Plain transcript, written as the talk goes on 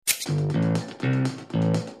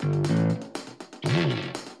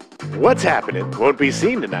What's happening won't be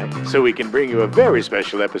seen tonight, so we can bring you a very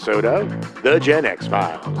special episode of The Gen X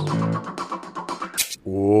Files.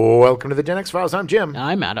 Welcome to The Gen X Files. I'm Jim.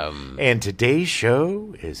 I'm Adam. And today's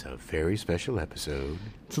show is a very special episode.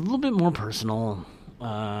 It's a little bit more personal,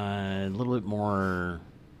 a little bit more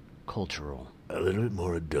cultural. A little bit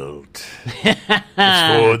more adult. It's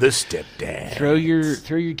for the stepdad. Throw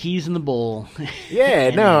your keys in the bowl. Yeah,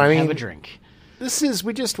 no, I mean, have a drink.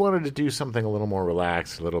 We just wanted to do something a little more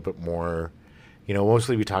relaxed, a little bit more,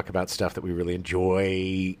 mostly we talk about stuff that we really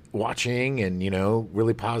enjoy watching and,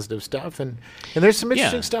 really positive stuff. And there's some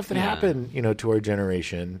interesting stuff that happened, to our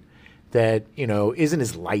generation that, isn't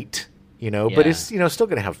as light, but it's, still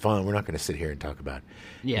going to have fun. We're not going to sit here and talk about,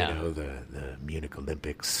 the Munich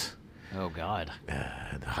Olympics. Oh, God.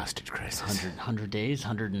 The hostage crisis. 100 days,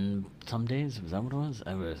 100 and some days? Was that what it was?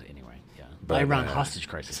 Anyway. But, Iran hostage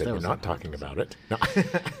crisis. We're not talking about it. No.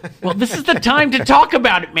 Well, this is the time to talk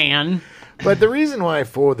about it, man. But the reason why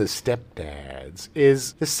for the stepdads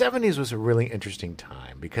is the 70s was a really interesting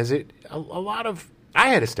time because I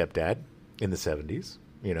had a stepdad in the 70s,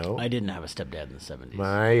 I didn't have a stepdad in the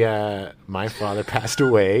 70s. My father passed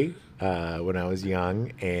away when I was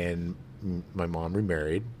young, and my mom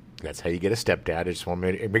remarried. That's how you get a stepdad. I just want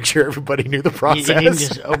to make sure everybody knew the process. You didn't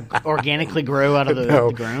just organically grow out of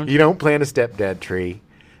the ground? You don't plant a stepdad tree.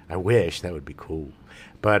 I wish. That would be cool.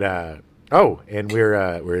 But, and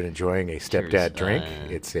we're enjoying a stepdad drink.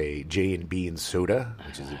 It's a J&B and soda,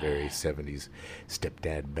 which is a very 70s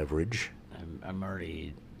stepdad beverage. I'm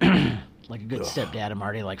already, like a good stepdad, I'm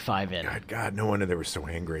already like 5 in. God, no wonder they were so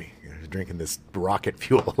angry. Drinking this rocket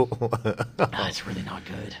fuel. It's really not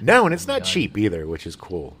good. No, and it's not cheap either, which is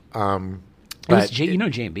cool.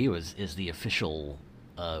 J&B is the official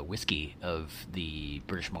whiskey of the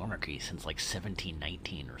British monarchy since like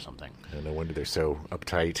 1719 or something. No wonder they're so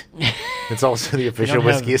uptight. It's also the official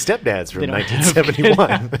whiskey of Stepdads from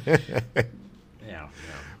 1971. Yeah.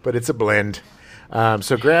 But it's a blend.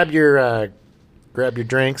 So grab your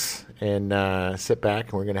drinks and sit back,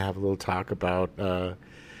 and we're going to have a little talk about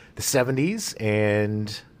the 70s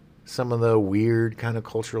and some of the weird kind of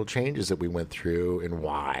cultural changes that we went through and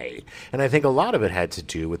why. And I think a lot of it had to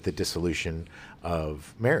do with the dissolution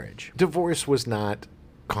of marriage. Divorce was not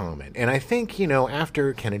common. And I think,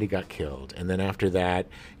 after Kennedy got killed, and then after that,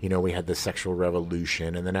 we had the sexual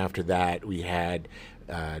revolution, and then after that we had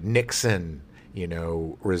Nixon,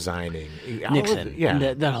 resigning. Nixon.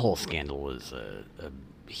 That whole scandal was a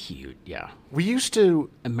huge, We used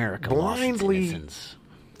to America blindly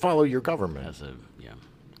follow your government.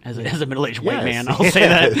 As a middle-aged white man, I'll say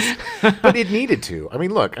that. But it needed to.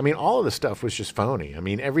 All of the stuff was just phony.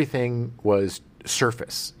 Everything was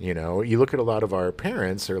surface. You look at a lot of our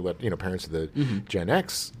parents, or parents of the Gen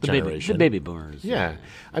X generation, the baby boomers. Yeah.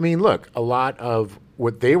 Look, a lot of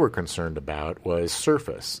what they were concerned about was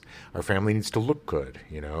surface. Our family needs to look good.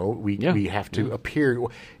 We have to appear.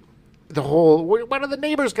 The whole, what are the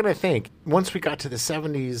neighbors going to think? Once we got to the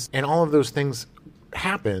 70s and all of those things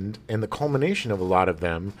happened, and the culmination of a lot of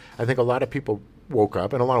them, I think a lot of people woke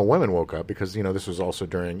up, and a lot of women woke up, because this was also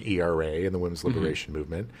during ERA and the Women's Liberation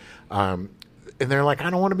Movement, and they're like, I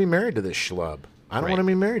don't want to be married to this schlub. I don't want to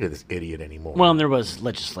be married to this idiot anymore. Well, and there was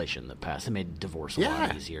legislation that passed that made divorce a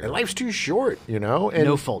lot easier. And life's too short, and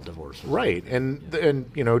no fault divorce, right?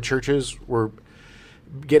 And churches were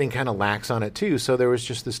getting kind of lax on it too, so there was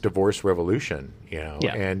just this divorce revolution,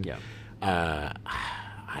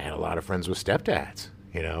 I had a lot of friends with stepdads,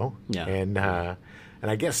 and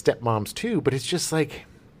I guess stepmoms too, but it's just like,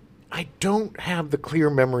 I don't have the clear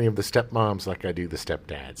memory of the stepmoms like I do the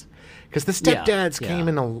stepdads. Because the stepdads came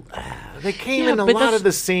in a lot of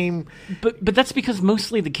the same. But that's because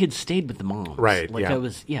mostly the kids stayed with the moms. Right.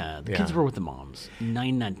 The kids were with the moms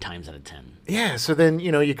 9 times out of 10. Yeah. So then,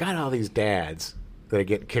 you got all these dads that are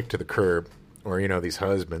getting kicked to the curb, or, these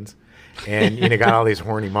husbands. And you got all these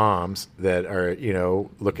horny moms that are,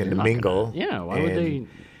 looking to mingle. Why would they?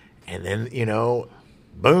 And then,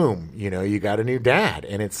 boom, you got a new dad.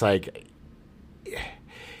 And it's like,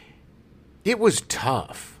 it was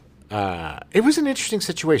tough. It was an interesting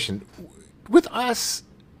situation. With us,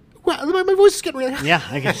 well, my voice is getting really high. Yeah,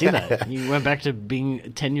 I can see that. You went back to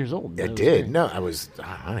being 10 years old. I did. No, I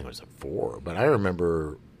think I was 4. But I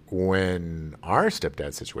remember when our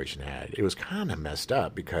stepdad situation it was kind of messed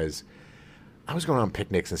up, because I was going on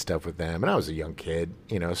picnics and stuff with them, and I was a young kid,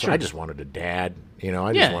 so I just wanted a dad,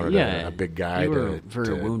 I just wanted a big guy. You were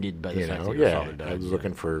very wounded by the fact that your father died. I was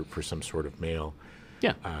looking for some sort of male,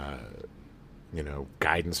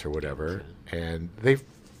 guidance or whatever, and they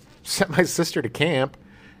sent my sister to camp,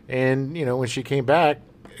 and, when she came back,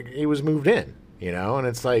 he was moved in, and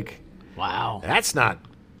it's like, wow, that's not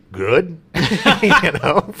good,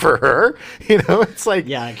 for her. It's like,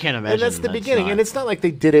 Yeah, I can't imagine. and that's the beginning. And it's not like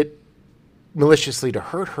they did it maliciously to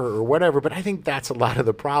hurt her or whatever, but I think that's a lot of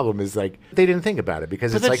the problem is like they didn't think about it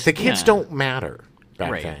because it's like the kids don't matter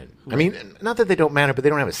back then. Right. I mean, not that they don't matter, but they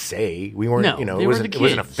don't have a say. We weren't, it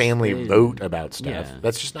wasn't a family vote about stuff. Yeah.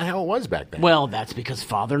 That's just not how it was back then. Well, that's because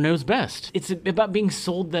father knows best. It's about being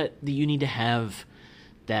sold that you need to have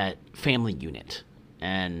that family unit,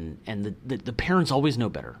 and the parents always know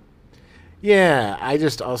better. Yeah, I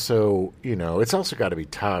just also, it's also got to be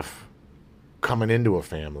tough coming into a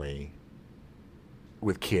family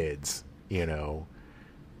with kids, and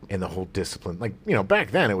the whole discipline. Like,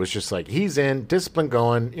 back then it was just like, he's in, discipline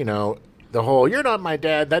going, the whole, you're not my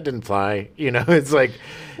dad, that didn't fly. It's like.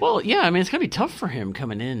 Well, yeah, I mean, it's got to be tough for him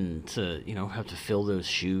coming in to, have to fill those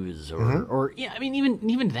shoes or yeah, I mean,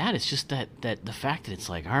 even that, it's just that the fact that it's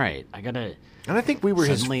like, all right, I got to. And I think we were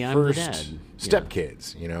his first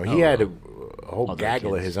stepkids. He had a whole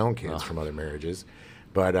gaggle of his own kids from other marriages.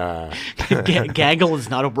 But gaggle is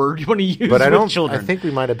not a word you want to use but with children. I think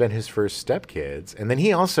we might have been his first stepkids. And then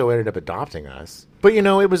he also ended up adopting us. But,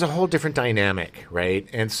 it was a whole different dynamic, right?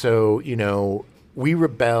 And so, we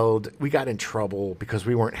rebelled. We got in trouble because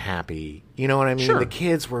we weren't happy. You know what I mean? Sure. The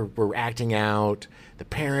kids were acting out. The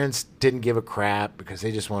parents didn't give a crap because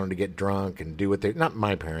they just wanted to get drunk and do what they – not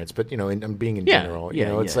my parents, but, I'm being in general.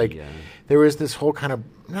 There was this whole kind of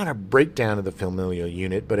 – not a breakdown of the familial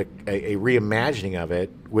unit, but a reimagining of it,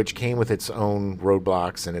 which came with its own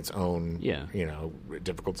roadblocks and its own,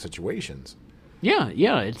 difficult situations.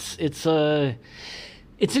 Yeah.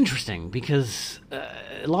 It's interesting because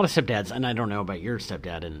a lot of stepdads, and I don't know about your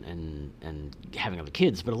stepdad and having other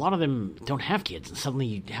kids, but a lot of them don't have kids, and suddenly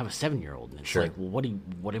you have a 7-year-old, and it's like, well,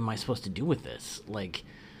 what am I supposed to do with this? Like,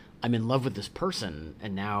 I'm in love with this person,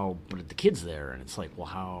 and now, but the kid's there, and it's like, well,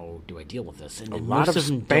 how do I deal with this? And a lot of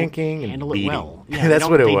spanking and beating. Well. Yeah, that's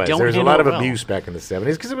what it was. There's a lot of abuse back in the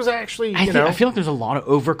 70s because it was actually, I feel like there's a lot of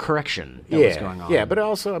overcorrection that was going on. Yeah, but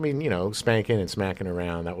also, I mean, spanking and smacking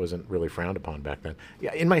around, that wasn't really frowned upon back then.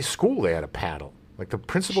 Yeah, in my school, they had a paddle. Like, the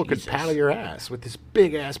principal could paddle your ass with this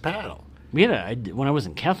big-ass paddle. We had when I was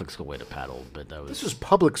in Catholic school, we had a paddle, but that was... This was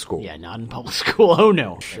public school. Yeah, not in public school. Oh,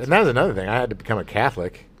 no. And that was another thing. I had to become a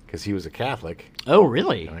Catholic because he was a Catholic. Oh,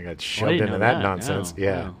 really? And I got shoved into that nonsense. Oh,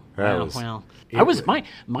 yeah. Well, I was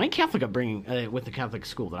my Catholic upbringing with the Catholic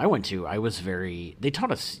school that I went to. I was very. They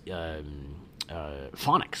taught us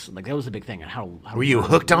phonics. Like, that was the big thing. And how were you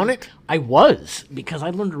hooked on it? I was, because I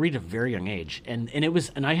learned to read at a very young age, and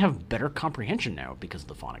I have better comprehension now because of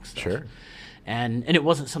the phonics stuff. Sure. And it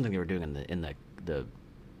wasn't something they were doing in the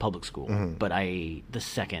public school. Mm-hmm. But the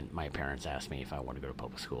second my parents asked me if I wanted to go to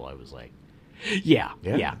public school, I was like, yeah.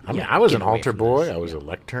 I mean, I was an altar boy. I was a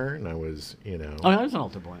lectern. I was, Oh, I was an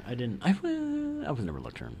altar boy. I was never a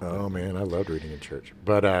lectern. Oh man, I loved reading in church.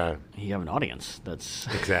 But you have an audience. That's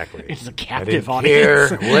exactly. It's a captive I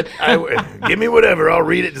audience. Care what give me whatever. I'll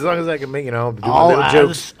read it as long as I can make do my little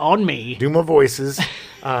jokes on me. Do my voices.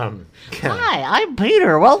 Hi, I'm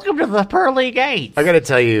Peter. Welcome to the pearly gates. I'm going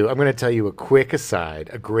to tell you a quick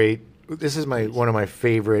aside. This is one of my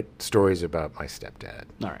favorite stories about my stepdad.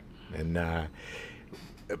 All right. And when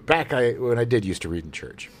I used to read in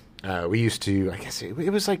church, we used to, I guess it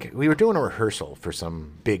was like we were doing a rehearsal for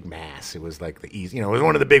some big mass. It was like the East, it was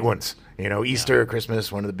one of the big ones, Easter, Christmas,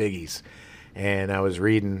 one of the biggies. And I was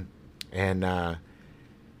reading, and I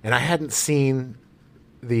hadn't seen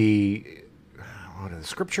the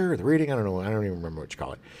scripture or the reading. I don't know. I don't even remember what you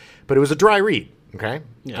call it. But it was a dry read. Okay,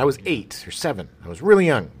 I was 8 or 7. I was really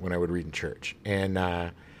young when I would read in church, and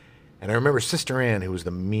I remember Sister Ann, who was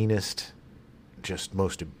the meanest, just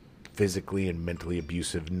most physically and mentally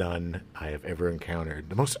abusive nun I have ever encountered.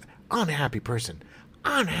 The most unhappy person.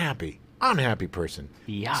 Unhappy person.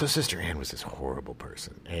 Yeah. So Sister Ann was this horrible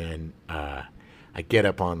person. And I get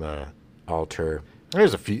up on the altar.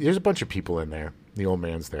 There's a bunch of people in there. The old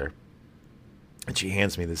man's there. And she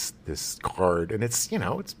hands me this card. And it's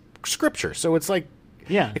scripture. So it's like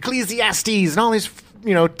Ecclesiastes and all these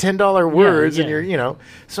 $10 words, and you're,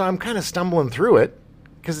 so I'm kind of stumbling through it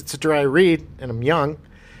because it's a dry read and I'm young,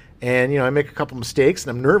 and I make a couple mistakes and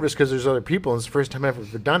I'm nervous because there's other people and it's the first time I've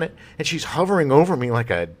ever done it, and she's hovering over me like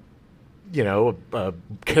a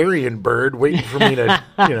carrion bird waiting for me to,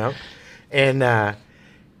 and then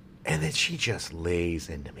she just lays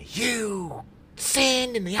into me. You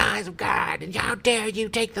sinned in the eyes of God, and how dare you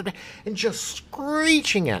take them, and just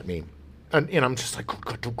screeching at me. And I'm just like, oh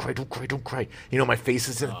God, don't cry. My face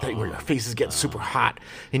is in a thing where your face is getting super hot,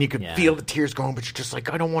 and you can feel the tears going, but you're just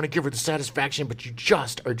like, I don't want to give her the satisfaction, but you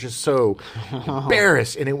just are just so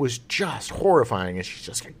embarrassed, and it was just horrifying. And she's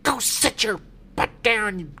just like, go sit your butt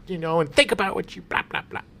down, and think about what you blah, blah,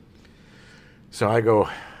 blah. So I go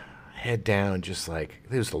head down, just like,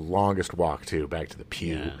 it was the longest walk, too, back to the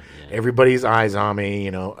pew. Yeah. Everybody's eyes on me,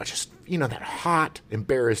 just, that hot,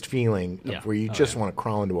 embarrassed feeling of where you just want to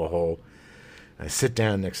crawl into a hole. And I sit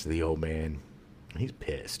down next to the old man, and he's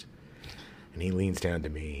pissed. And he leans down to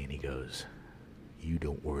me, and he goes, "You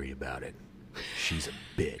don't worry about it. She's a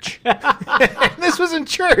bitch." And this was in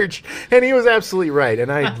church, and he was absolutely right.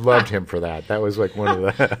 And I loved him for that. That was like one of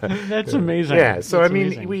the... That's amazing. Yeah, so That's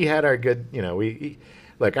amazing. We had our good,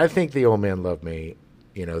 I think the old man loved me,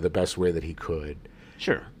 the best way that he could.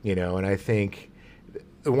 Sure. And I think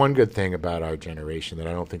the one good thing about our generation that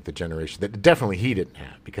I don't think the generation... that definitely he didn't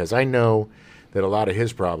have, because I know that a lot of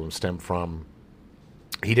his problems stem from...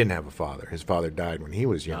 He didn't have a father. His father died when he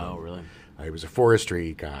was young. Oh, really? He was a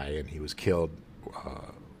forestry guy, and he was killed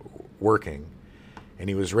working. And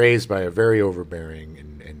he was raised by a very overbearing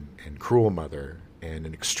and cruel mother and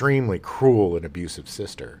an extremely cruel and abusive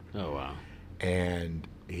sister. Oh, wow. And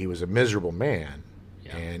he was a miserable man,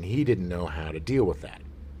 and he didn't know how to deal with that.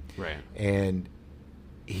 Right. And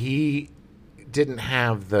he didn't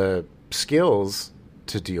have the skills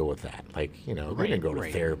to deal with that. They didn't go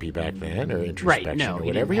to therapy back then or introspection or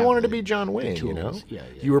whatever. He wanted to be John Wayne, Yeah,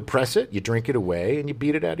 You repress it, you drink it away, and you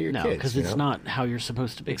beat it out of your kids. No, because it's not how you're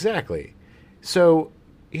supposed to be. Exactly. So,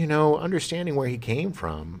 understanding where he came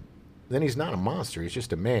from, then he's not a monster. He's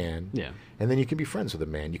just a man. Yeah. And then you can be friends with a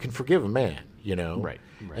man. You can forgive a man, Right.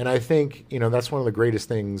 And I think, that's one of the greatest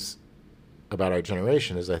things about our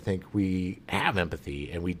generation is I think we have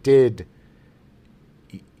empathy, and we did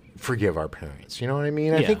forgive our parents. You know what I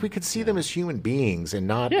mean? I think we could see them as human beings and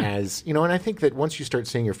not as, and I think that once you start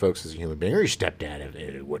seeing your folks as a human being or your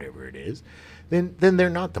stepdad, whatever it is, then they're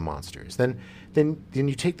not the monsters. Then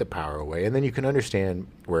you take the power away, and then you can understand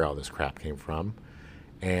where all this crap came from.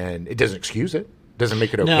 And it doesn't excuse it. Doesn't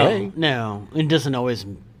make it okay. No. It doesn't always,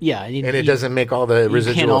 and it doesn't make all the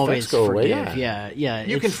residual effects go away. Yeah.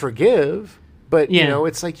 You can forgive, but,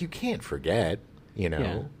 it's like you can't forget,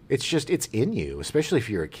 It's just, it's in you, especially if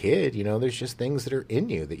you're a kid, there's just things that are in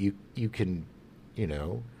you that you can,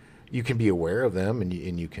 you can be aware of them, and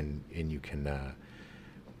you can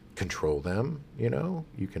control them,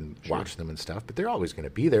 you can watch them and stuff, but they're always going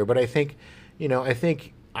to be there. But I think,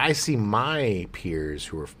 I see my peers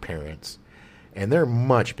who are parents, and they're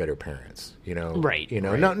much better parents, Right.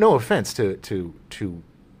 No offense to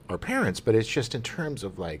our parents, but it's just in terms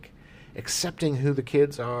of accepting who the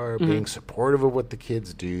kids are, being supportive of what the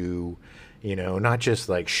kids do, not just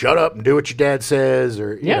shut up and do what your dad says,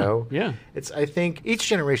 or Yeah. I think each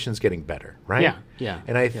generation's getting better, right? Yeah.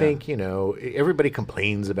 And I think everybody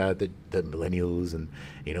complains about the millennials and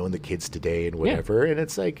and the kids today and whatever, and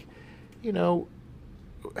it's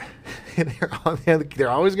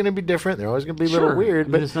they're always going to be different. They're always going to be a little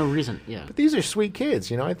weird, but there's no reason. Yeah, but these are sweet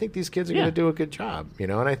kids. I think these kids are going to do a good job.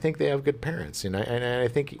 And I think they have good parents. And I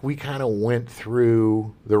think we kind of went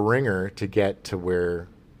through the ringer to get to where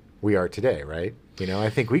we are today, right?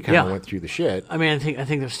 I think we kind of went through the shit. I mean, I think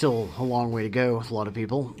there's still a long way to go with a lot of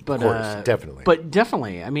people, but of course, definitely. But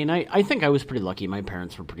definitely, I mean, I think I was pretty lucky. My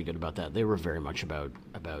parents were pretty good about that. They were very much about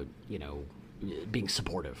being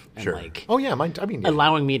supportive and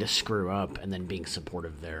allowing me to screw up and then being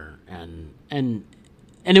supportive there, and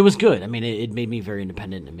it was good. I mean, it made me very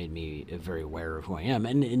independent. It made me very aware of who I am,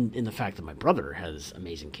 and in the fact that my brother has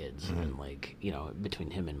amazing kids, and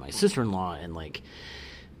between him and my sister-in-law, and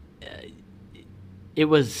it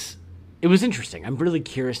was interesting. I'm really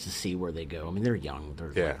curious to see where they go. I mean, they're young.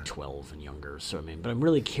 They're 12 and younger. So, I mean, but I'm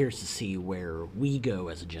really curious to see where we go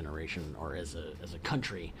as a generation or as a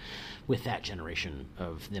country with that generation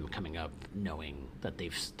of them coming up, knowing that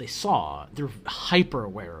they're hyper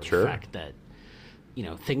aware of the fact that,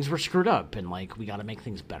 things were screwed up and we got to make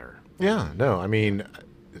things better. Yeah, no, I mean,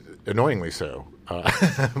 annoyingly so.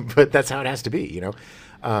 But that's how it has to be,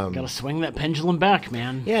 Got to swing that pendulum back,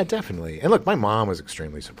 man. Yeah, definitely. And look, my mom was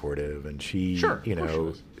extremely supportive, and she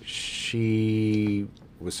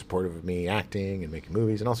was supportive of me acting and making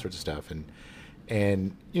movies and all sorts of stuff. And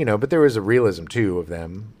but there was a realism too of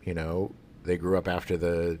them. They grew up after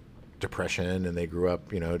the Depression, and they grew up,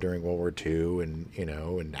 during World War II,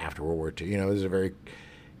 and after World War II. It was a very,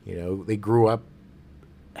 they grew up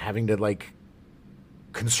having to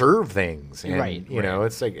conserve things, and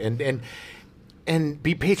it's and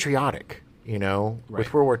be patriotic,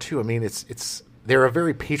 with World War II. I mean, they're a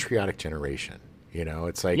very patriotic generation.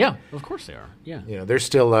 It's yeah, of course they are. Yeah, they're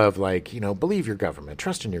still of believe your government,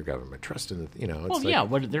 trust in your government, trust in the, Well,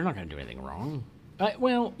 they're not going to do anything wrong.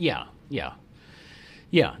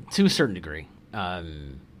 Yeah, to a certain degree.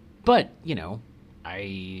 But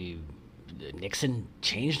I Nixon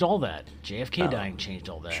changed all that. JFK dying changed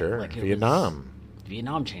all that. Sure, Like,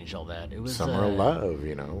 Vietnam changed all that. It was Summer of Love,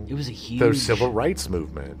 It was a huge... the civil rights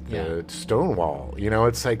movement, the Stonewall.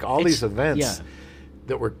 It's like these events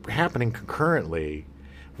that were happening concurrently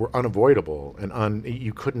were unavoidable, and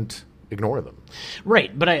you couldn't ignore them.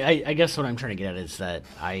 Right, but I guess what I'm trying to get at is that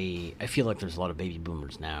I feel like there's a lot of baby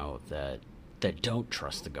boomers now that don't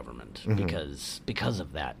trust the government because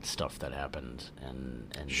of that stuff that happened and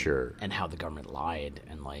sure, and how the government lied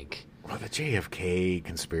and like. Well, the JFK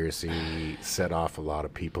conspiracy set off a lot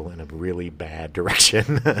of people in a really bad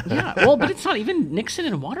direction. Yeah, well, but it's not even Nixon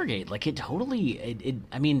and Watergate. Like, it totally.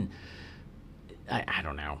 I mean, I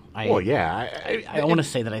don't know. I want to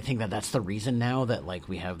say that I think that that's the reason now that like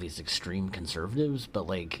we have these extreme conservatives, but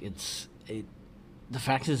like the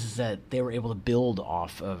fact is that they were able to build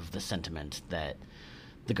off of the sentiment that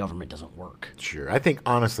the government doesn't work. Sure. I think,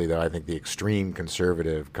 honestly, though, the extreme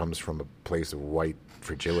conservative comes from a place of white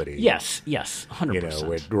fragility. Yes, 100%.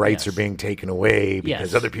 Where rights are being taken away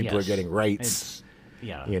because other people are getting rights.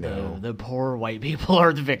 The poor white people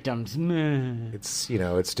are the victims.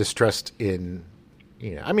 It's distrust in,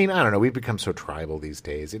 I mean, I don't know. We've become so tribal these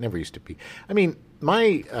days. It never used to be. I mean,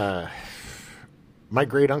 my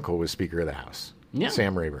great uncle was Speaker of the House. Yeah.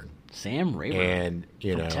 Sam Rayburn. And,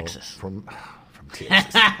 from Texas. From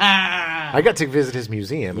Texas. I got to visit his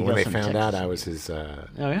museum, and when they found out I was his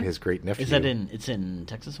great nephew. Is that it's in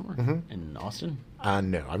Texas somewhere? Mm-hmm. In Austin?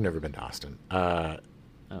 No, I've never been to Austin. The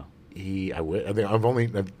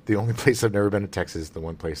only place I've never been in Texas is the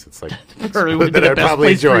one place that's like that I'd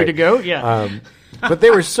probably enjoy. For you to go, yeah. But they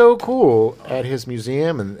were so cool at his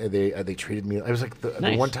museum, and they treated me. I was like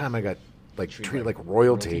the one time I got like treated like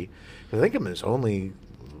royalty. I think I'm his only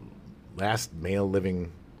last male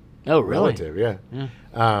living relative. Yeah.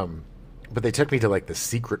 But they took me to like the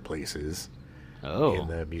secret places in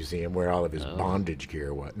the museum where all of his bondage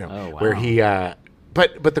gear was. No, wow. Where he.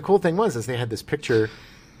 But the cool thing was they had this picture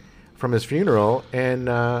from his funeral, and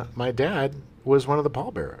my dad was one of the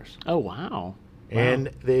pallbearers. Oh, wow.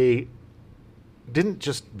 And they didn't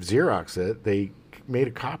just Xerox it; they made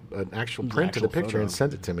an actual print of the picture photo. And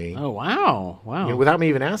sent it to me. Oh, wow. Without me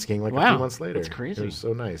even asking, like a few months later. That's crazy. It was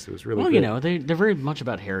so nice. It was really good. They're very much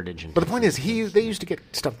about heritage. But the point is, they used to get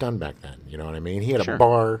stuff done back then. You know what I mean? He had a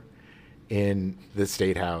bar in the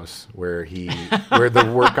State House where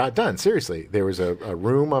the work got done. Seriously, there was a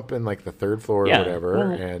room up in like the third floor or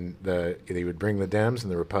whatever, and they would bring the Dems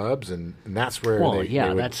and the Repubs, and that's where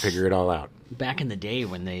they would figure it all out. Back in the day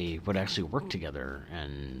when they would actually work together,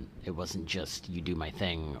 and it wasn't just you do my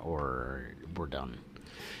thing or we're done.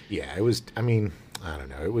 Yeah, it was. I mean, I don't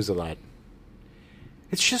know. It was a lot.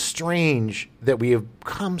 It's just strange that we have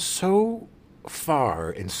come so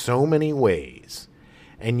far in so many ways,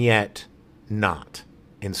 and yet not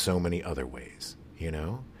in so many other ways,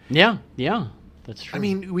 Yeah, that's true. I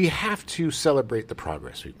mean, we have to celebrate the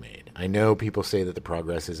progress we've made. I know people say that the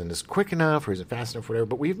progress isn't as quick enough or isn't fast enough, whatever,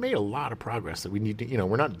 but we've made a lot of progress that we need to,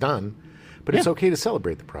 we're not done, but it's okay to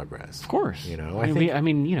celebrate the progress. Of course. I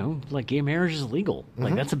mean, like gay marriage is legal. Mm-hmm.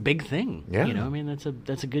 Like that's a big thing. Yeah. I mean, that's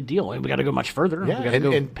a good deal. We got to go much further. Yeah. We got to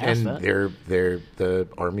go past that. The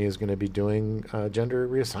Army is going to be doing gender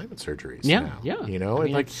reassignment surgeries. Yeah. Now,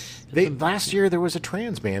 Yeah. And last year there was a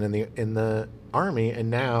trans man in the Army, and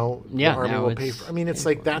now the Army will pay for. I mean, it's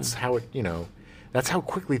like that's how it. That's how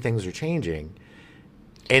quickly things are changing,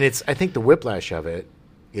 and I think the whiplash of it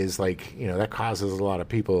is like that causes a lot of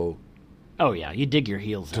people. Oh yeah, you dig your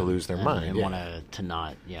heels to lose their mind and want to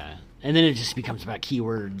not, and then it just becomes about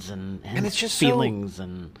keywords and it's just feelings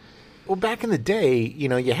and. Well, back in the day, you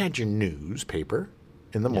had your newspaper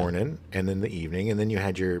in the morning and in the evening, and then you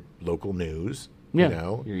had your local news.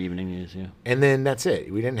 Your evening news, and then that's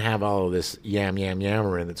it. We didn't have all of this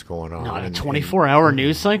yammering that's going on. Not a 24-hour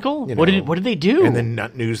news cycle. What did they do? And then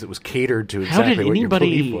not news that was catered to exactly what your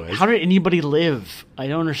belief was. How did anybody live? I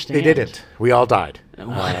don't understand. They didn't. We all died. There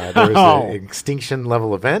was an extinction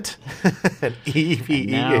level event. An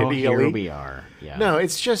now here we are. Yeah. No,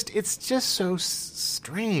 it's just so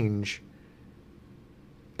strange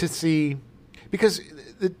to see because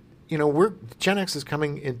Gen X is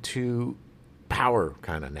coming into power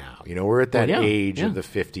kind of now. We're at that age of the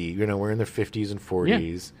 50. We're in the 50s and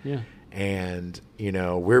 40s. Yeah. And,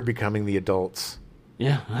 we're becoming the adults.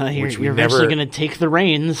 Yeah. You're eventually going to take the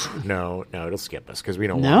reins. No, it'll skip us because we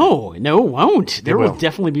don't want it. No, it won't. There will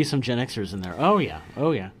definitely be some Gen Xers in there. Oh, yeah.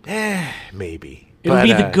 Maybe. It'll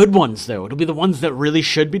be the good ones, though. It'll be the ones that really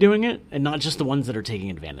should be doing it and not just the ones that are taking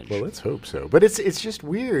advantage. Well, let's hope so. But it's just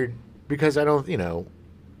weird because I don't,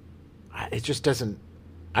 it just doesn't.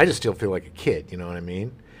 I just still feel like a kid, you know what I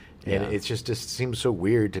mean? And it just seems so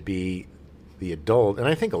weird to be the adult, and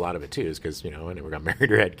I think a lot of it too is because I never got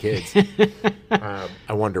married or had kids.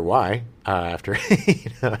 I wonder why. After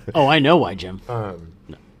Oh, I know why, Jim. no,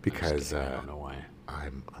 because I don't know why.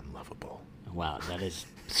 I'm unlovable. Wow, that is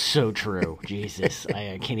so true. Jesus,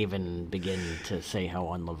 I can't even begin to say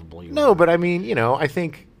how unlovable you are. No, but I mean, I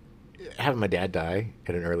think having my dad die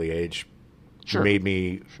at an early age made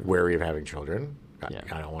me wary of having children. Yeah.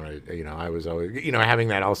 I don't want to, I was always, having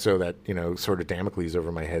that also that, sort of Damocles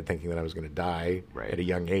over my head thinking that I was going to die at a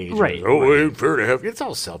young age. Right. It ain't fair to have, it's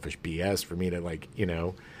all selfish BS for me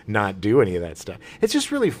to not do any of that stuff. It's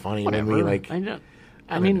just really funny when we I know.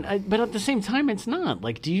 But at the same time, it's not.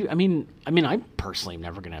 Like, do you, I personally am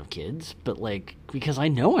never going to have kids, but because I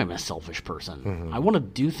know I'm a selfish person. Mm-hmm. I want to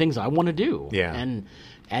do things I want to do. Yeah. And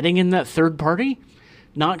adding in that third party,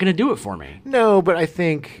 not going to do it for me. No, but I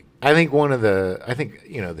think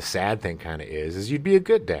the sad thing kind of is you'd be a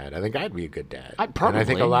good dad. I think I'd be a good dad. And I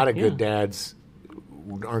think a lot of good dads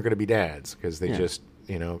aren't going to be dads because they just,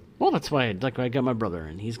 Well, that's why I got my brother,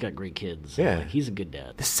 and he's got great kids. Yeah. He's a good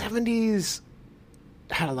dad. The 70s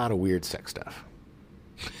had a lot of weird sex stuff.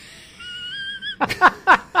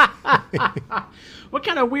 What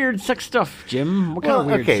kind of weird sex stuff, Jim? What kind of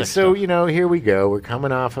weird sex so stuff? here we go. We're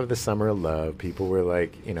coming off of the summer of love. People were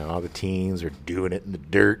like, all the teens are doing it in the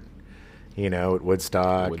dirt, at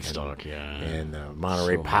Woodstock, and the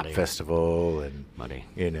Monterey So Pop muddy. Festival, and Muddy.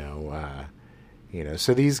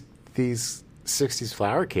 So these '60s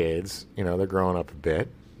flower kids, they're growing up a bit,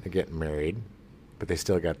 they're getting married, but they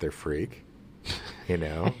still got their freak,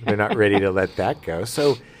 they're not ready to let that go.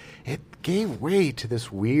 So it gave way to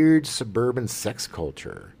this weird suburban sex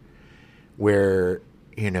culture where,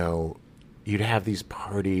 you'd have these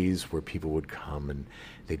parties where people would come and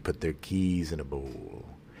they'd put their keys in a bowl.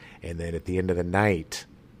 And then at the end of the night,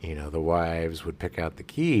 the wives would pick out the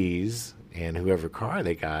keys, and whoever car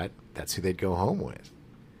they got, that's who they'd go home with.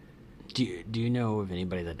 Do you know of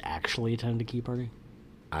anybody that actually attended a key party?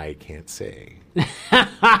 I can't say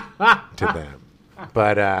to them.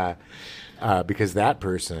 But because that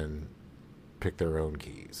person picked their own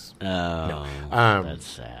keys. Oh, that's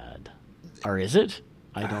sad. Or is it?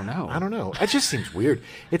 I don't know. I don't know. It just seems weird.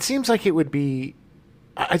 It seems like it would be...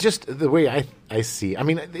 the way I see...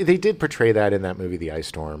 they did portray that in that movie, The Ice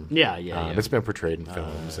Storm. Yeah. It's been portrayed in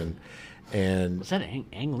films. And Was that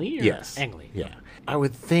Ang Lee? yes. Ang Lee. Yeah. I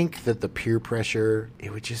would think that the peer pressure,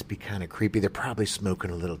 it would just be kind of creepy. They're probably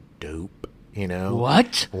smoking a little dope,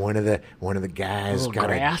 What? One of the guys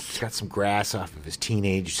got some grass off of his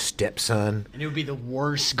teenage stepson. And it would be the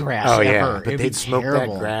worst grass Oh, ever. yeah. But It'd they'd be smoke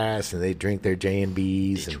terrible. that grass, and they'd drink their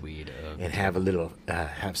J&Bs and have a little,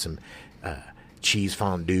 have some cheese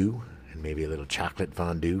fondue and maybe a little chocolate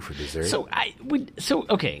fondue for dessert. So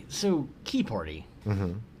key party.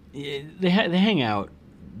 Mm-hmm. They hang out.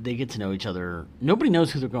 They get to know each other. Nobody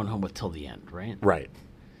knows who they're going home with till the end, right? Right.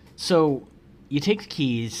 So you take the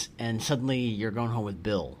keys, and suddenly you're going home with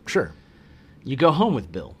Bill. Sure. You go home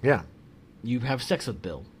with Bill. Yeah. You have sex with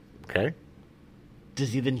Bill. Okay.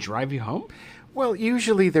 Does he then drive you home? Well,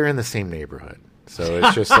 usually they're in the same neighborhood. So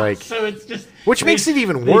it's just like... So it's just... Which makes it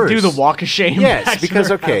even worse. They do the walk of shame. Yes, because,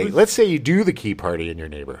 house. let's say you do the key party in your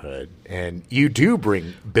neighborhood, and you do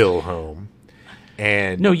bring Bill home,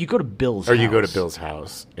 and... No, you go to Bill's house. Or you go to Bill's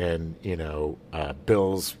house, and,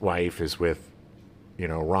 Bill's wife is with,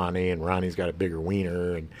 Ronnie, and Ronnie's got a bigger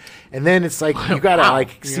wiener, and then it's like, you gotta,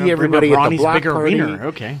 see everybody at the block bigger party. Wiener.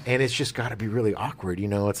 Okay. And it's just gotta be really awkward,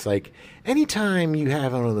 It's like, anytime you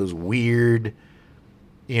have one of those weird...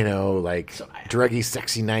 druggy,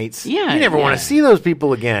 sexy nights. Yeah, you never want to see those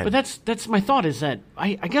people again. But that's my thought. Is that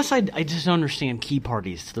I guess I just don't understand key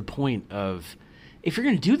parties to the point of if you're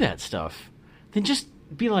going to do that stuff, then just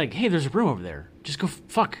be like, hey, there's a room over there. Just go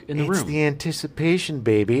fuck in the room. It's the anticipation,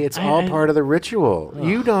 baby. It's all part of the ritual. Ugh.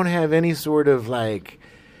 You don't have any sort of imagination.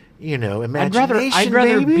 I'd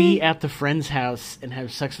rather baby. be at the friend's house and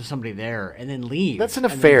have sex with somebody there and then leave. That's an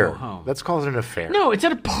and then affair. go home. Let's call it an affair. No, it's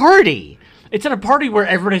at a party. It's at a party where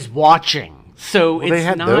everybody's watching. So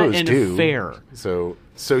it's not an affair. So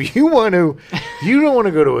you want to, you don't want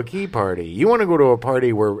to go to a key party. You want to go to a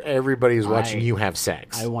party where everybody's watching you have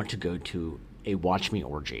sex. I want to go to a watch me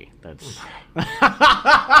orgy. That's.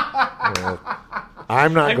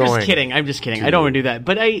 I'm not going. I'm just kidding. I don't want to do that.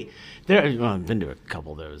 But I've been to a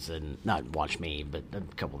couple of those, and not watch me, but a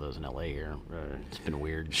couple of those in LA here. It's been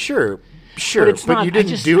weird. Sure. But you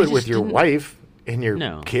didn't do it with your wife. And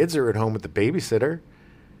your kids are at home with the babysitter.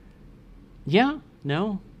 Yeah,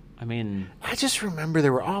 no. I just remember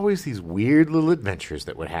there were always these weird little adventures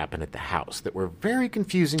that would happen at the house that were very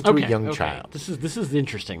confusing to a young child. This is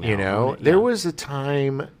interesting now. There was a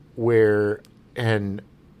time where, and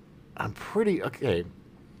I'm pretty okay.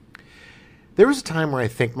 There was a time where I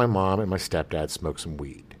think my mom and my stepdad smoked some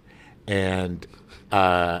weed, and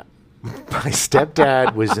my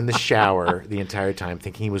stepdad was in the shower the entire time,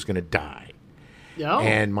 thinking he was going to die. Oh,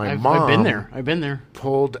 And my I've mom been there. I've been there.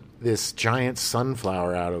 pulled this giant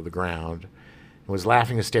sunflower out of the ground and was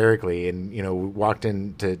laughing hysterically, and walked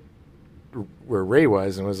into where Ray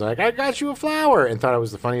was and was like, "I got you a flower," and thought it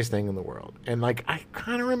was the funniest thing in the world. And like, I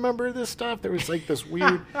kind of remember this stuff. There was like this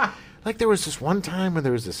weird, like there was this one time when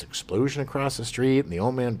there was this explosion across the street, and the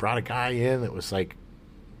old man brought a guy in that was like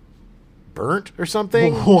burnt or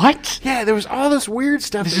something. What? Yeah, there was all this weird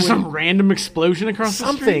stuff. Is there some random explosion across the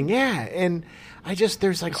street? Something, yeah. And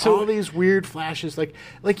there's like all these weird flashes, like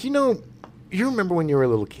you remember when you were a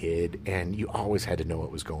little kid and you always had to know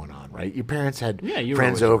what was going on, right? Your parents had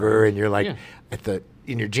friends over, and you're like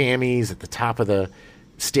in your jammies at the top of the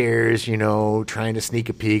stairs, trying to sneak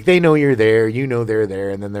a peek. They know you're there, they're there,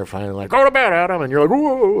 and then they're finally like, "Go to bed, Adam," and you're like,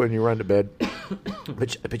 "Whoa," and you run to bed.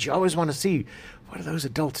 but you always want to see, what are those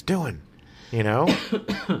adults doing?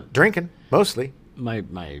 Drinking mostly.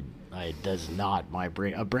 I does not my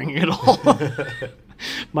upbringing at all.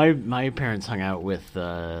 My parents hung out with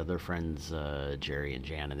their friends Jerry and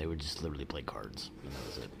Jan, and they would just literally play cards. And that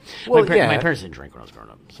was it. Well, my parents didn't drink when I was growing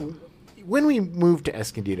up. So. When we moved to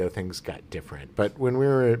Escondido, things got different. But when we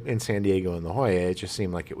were in San Diego and La Jolla, it just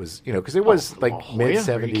seemed like it was, because it was like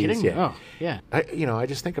mid-'70s. Yeah. Oh, yeah. I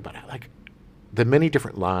just think about it, like the many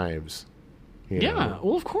different lives. Yeah,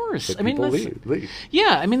 well, of course. That people leave.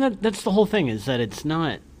 Yeah, I mean, that's the whole thing, is that it's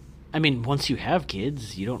not. I mean, once you have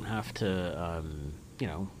kids, you don't have to.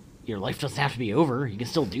 Your life doesn't have to be over. You can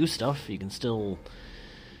still do stuff. You can still,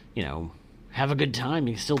 have a good time.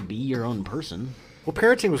 You can still be your own person. Well,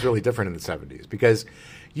 parenting was really different in the 70s because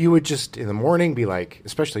you would just in the morning be like,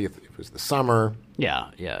 especially if it was the summer.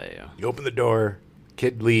 Yeah. You open the door,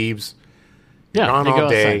 kid leaves. Yeah, gone all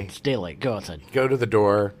day. Outside. It's daylight. Go outside. Go to the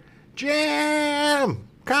door. Jam,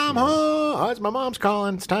 come home. Oh, it's my mom's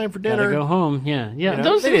calling. It's time for dinner. Gotta go home. Yeah.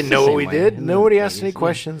 They didn't know what we did. Nobody asked any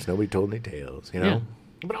questions. Nobody told any tales. Yeah.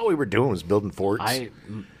 But all we were doing was building forts.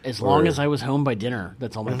 As long as I was home by dinner,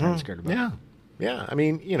 that's all my parents cared about. Yeah. I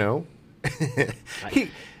mean,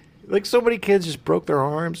 like so many kids just broke their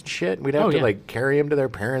arms and shit, and we'd have to like carry them to their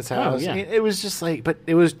parents' house. Yeah. It was just like, but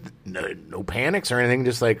it was no panics or anything.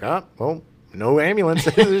 Just like, no ambulance.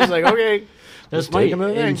 It was just like, okay. That's my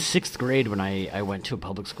in sixth grade when I went to a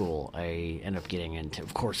public school. I ended up getting into,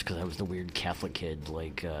 of course, because I was the weird Catholic kid.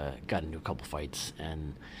 Like, got into a couple fights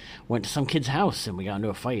and went to some kid's house, and we got into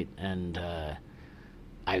a fight, and there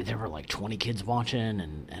were like 20 kids watching,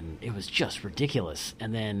 and it was just ridiculous.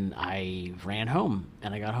 And then I ran home,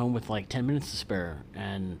 and I got home with like 10 minutes to spare,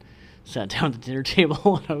 and sat down at the dinner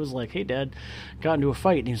table, and I was like, "Hey, Dad, got into a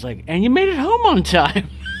fight," and he was like, "And you made it home on time."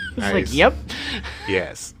 I was like, "Yep."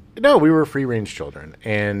 Yes. No, we were free-range children,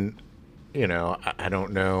 and, I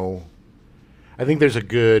don't know. I think there's a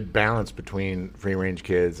good balance between free-range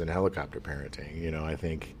kids and helicopter parenting, I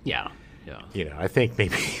think. Yeah. I think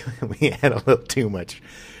maybe we had a little too much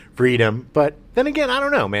freedom, but then again, I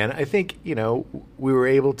don't know, man. I think, we were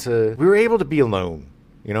able to be alone,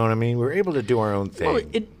 you know what I mean? We were able to do our own thing. Well,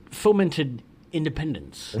 it fomented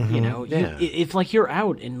independence. If like you're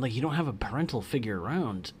out and like you don't have a parental figure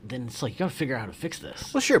around, then it's like you got to figure out how to fix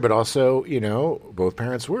this. Well, sure, but also both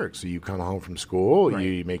parents work, so you come home from school, right.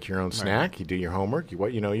 You make your own snack, you do your homework.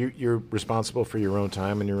 You're responsible for your own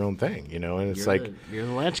time and your own thing. And it's you're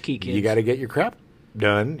the latchkey kid. You got to get your crap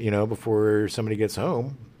done, before somebody gets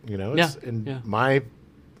home. My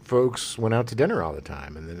folks went out to dinner all the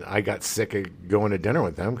time, and then I got sick of going to dinner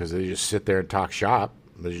with them because they just sit there and talk shop.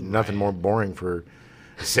 There's nothing more boring for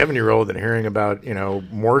a 7-year-old than hearing about,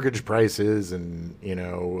 mortgage prices and,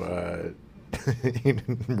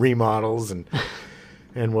 remodels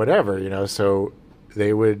and whatever, So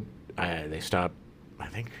they stopped, I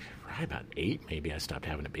think, right about 8, maybe I stopped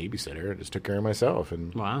having a babysitter. I just took care of myself.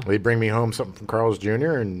 And they'd bring me home something from Carl's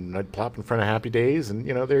Jr. and I'd plop in front of Happy Days and,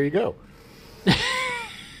 there you go.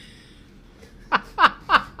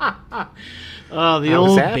 Oh, the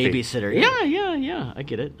old babysitter. Yeah. I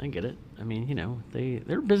get it. I mean,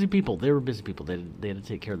 they're busy people. They were busy people. They had to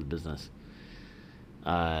take care of the business.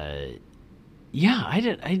 I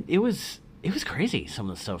did. It was crazy, some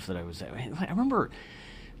of the stuff that I was. I remember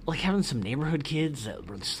like having some neighborhood kids that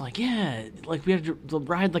were just like, yeah, like we had to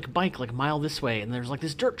ride like a bike like a mile this way, and there's like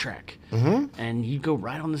this dirt track, and you'd go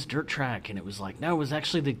ride on this dirt track, and it was like, no, it was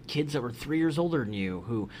actually the kids that were 3 years older than you,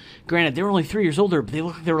 who, granted, they were only 3 years older, but they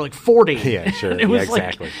looked like they were like 40. Yeah, sure. It was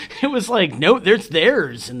exactly. Like, it was like, no, there's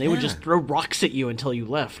theirs, and they would just throw rocks at you until you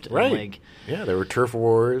left. And Right. like, yeah, there were turf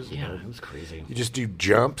wars. yeah, it was crazy. You just do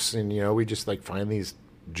jumps, and we just like find these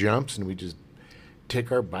jumps, and we just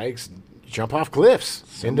take our bikes and jump off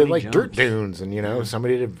cliffs into many like dirt jumps. dunes, and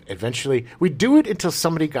somebody to eventually we'd do it until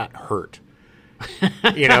somebody got hurt.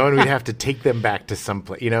 And we'd have to take them back to some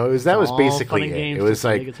place. That was all basically fun and it. games It was till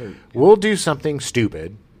somebody like gets hurt. we'll do something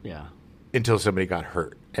stupid Yeah. until somebody got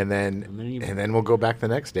hurt, and then we'll go back the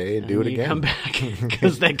next day and do it You again. come back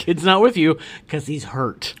because that kid's not with you because he's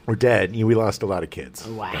hurt. We're dead. We lost a lot of kids.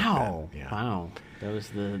 Wow. Yeah. Wow. That was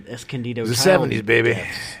the Escondido. It was the child 70s, baby.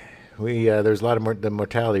 deaths. There's a lot of the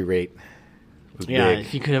mortality rate was Yeah, big.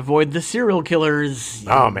 if you could avoid the serial killers,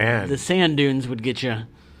 Oh, man. the sand dunes would get you.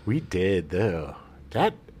 We did though.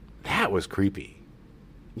 That was creepy.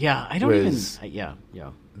 Yeah, I don't Was- even. Yeah.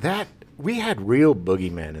 That we had real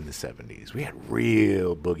boogeymen in the 70s. We had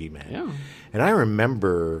real boogeymen. Yeah. And I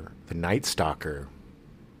remember the Night Stalker.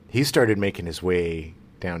 He started making his way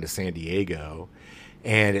down to San Diego,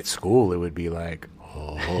 and at school it would be like,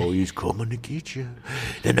 "Oh, he's coming to get you.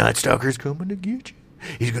 The Night Stalker's coming to get you.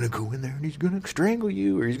 He's going to go in there and he's going to strangle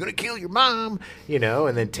you, or he's going to kill your mom,"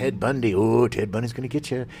 and then Ted Bundy. "Oh, Ted Bundy's going to get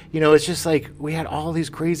you." It's just like we had all these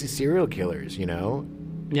crazy serial killers,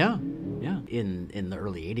 Yeah. In the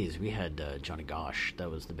early '80s, we had Johnny Gosh.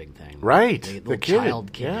 That was the big thing. Right. The The kid.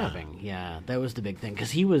 child kidnapping. Yeah, that was the big thing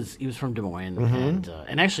because he was from Des Moines,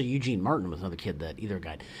 and actually Eugene Martin was another kid that either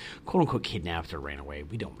got quote unquote kidnapped or ran away.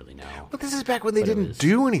 We don't really know. But this is back when they But it didn't was-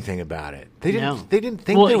 do anything about it. They didn't. No. They didn't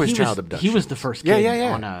think Well, there was he child abduction. He was the first Yeah, kid yeah,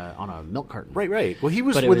 yeah. on a milk carton. Right. Well, he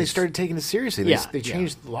was But it when they was- started taking it seriously. Yeah, They yeah.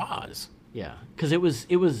 changed the laws. Yeah, because it was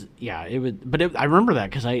but I remember that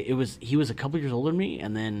because he was a couple years older than me,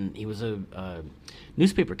 and then he was a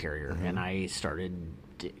newspaper carrier, and I started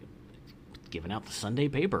giving out the Sunday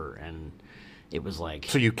paper, and it was like,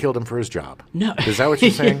 So you killed him for his job. No. Is that what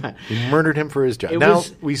you're saying? Yeah. You murdered him for his job. it Now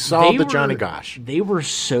was- we solved they the Johnny were- Gosh. They were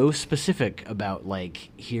so specific about like,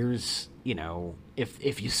 here's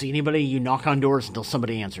if you see anybody, you knock on doors until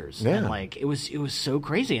somebody answers. Yeah. And like it was so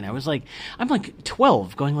crazy, and I was like, I'm like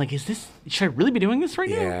 12, going like, should I really be doing this right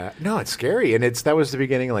now? Yeah. No, it's scary, and that was the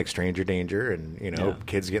beginning of like Stranger Danger, and Yeah.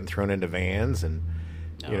 kids getting thrown into vans, and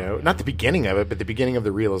yeah. not the beginning of it, but the beginning of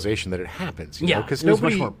the realization that it happens. Yeah, because it was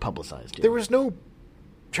nobody much more publicized. Yeah. there was no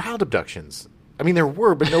child abductions. I mean, there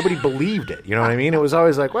were, but nobody believed it. You know what I mean? It was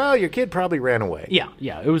always like, well, your kid probably ran away. Yeah.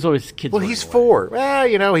 It was always kids. Well, running he's away. 4.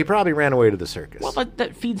 Well, he probably ran away to the circus. Well,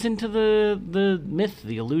 that feeds into the myth,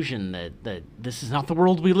 the illusion that this is not the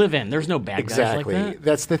world we live in. There's no bad exactly. guys like that.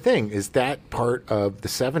 That's the thing, is that part of the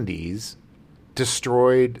 70s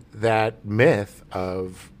destroyed that myth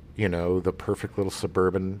of, the perfect little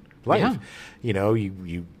suburban life. Yeah.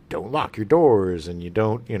 You don't lock your doors, and you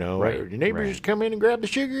don't, Right, your neighbors right. just come in and grab the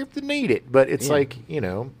sugar if they need it. But it's Yeah. like,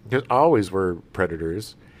 there always were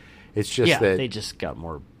predators. It's just that they just got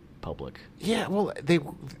more public. yeah, well,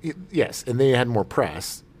 yes, and they had more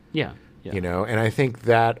press, Yeah. and I think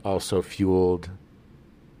that also fueled,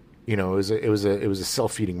 it was a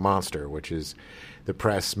self-feeding monster, which is the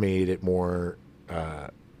press made it more,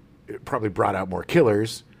 it probably brought out more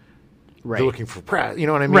killers. Right. They're looking for press. You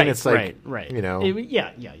know what I mean? Right. It's like, right.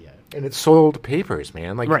 yeah, Yeah. and it sold papers,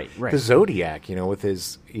 man. Like Right. the Zodiac, with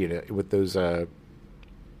his, with those, what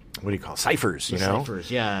do you call it? Ciphers?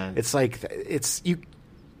 Ciphers, yeah. It's like it's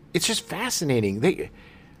just fascinating.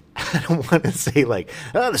 I don't want to say like,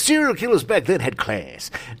 the serial killers back then had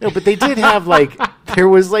class. No, but they did have like, there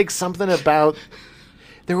was like something about.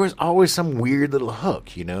 There was always some weird little hook,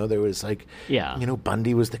 There was like, Yeah.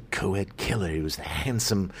 Bundy was the co-ed killer. He was the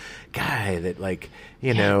handsome guy that, like,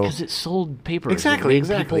 because it sold papers. exactly, It made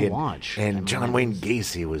exactly. People watch. I And mean, John that Wayne was-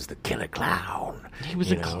 Gacy was the killer clown. He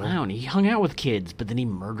was a clown. He hung out with kids, but then he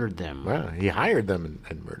murdered them. Well, he hired them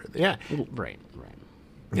and murdered them. Yeah. Right.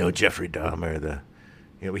 Jeffrey Dahmer,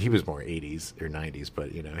 he was more 80s or 90s,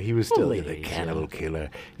 but, he was still late the 80s, cannibal yeah. killer.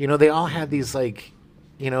 They all had these, like,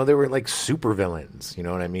 they were like super villains, you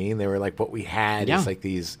know what I mean? They were like what we had Yeah. is like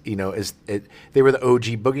these, they were the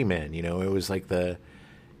OG boogeymen, it was like the,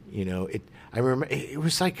 I remember, it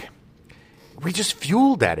was like, we just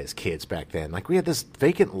fueled that as kids back then. Like we had this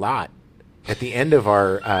vacant lot at the end of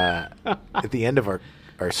our,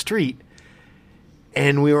 our street,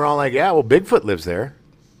 and we were all like, yeah, well, Bigfoot lives there.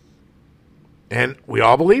 And we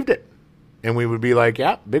all believed it. And we would be like,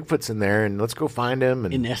 yeah, Bigfoot's in there, and let's go find him.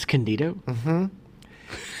 And In Escondido?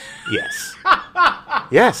 Yes.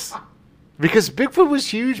 Yes. Because Bigfoot was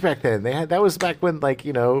huge back then. That was back when, like,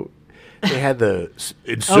 you know, they had the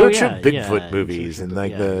In Search of Bigfoot movies and,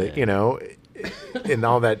 like, and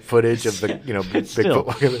all that footage of the, you know,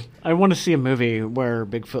 Bigfoot. I want to see a movie where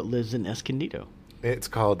Bigfoot lives in Escondido. It's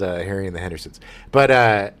called Harry and the Hendersons.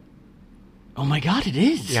 But, oh my God, it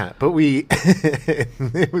is. Yeah, but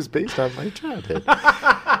it was based on my childhood.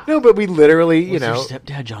 No, but we literally, you know. Was your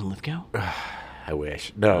stepdad John Lithgow? I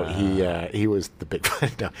wish. No, he was the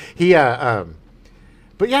Bigfoot. No,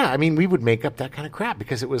 but yeah, I mean, we would make up that kind of crap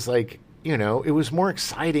because it was like, you know, it was more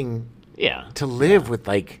exciting. To live with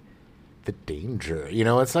like the danger. You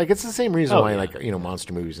know, it's like it's the same reason why like, you know,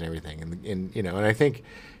 monster movies and everything, and you know, and I think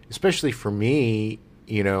especially for me,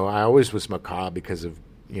 you know, I always was macabre because of,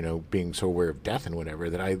 you know, being so aware of death and whatever,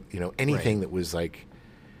 that I, you know, anything that was like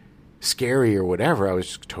scary or whatever, I was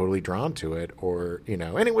just totally drawn to it. Or, you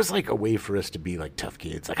know, and it was like a way for us to be like tough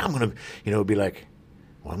kids. Like, I'm going to, you know, be like,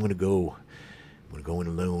 well, I'm going to go in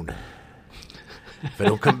alone. If I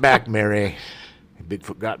don't come back, Mary,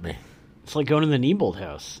 Bigfoot got me. It's like going to the Neibold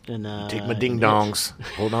house. And, take my ding-dongs.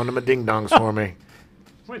 Hold on to my ding-dongs for me.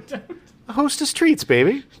 Hostess treats,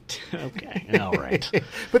 baby. Okay, all right.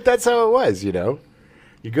 But that's how it was, you know.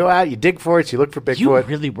 You go out, you dig for it, you look for Bigfoot. You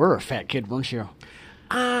really were a fat kid, weren't you?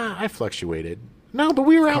 I fluctuated. No, but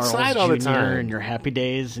we were outside all the time. And your happy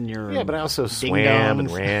days and your but I also swam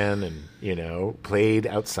and ran and, you know, played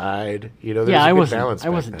outside. You know, there was a good balance. I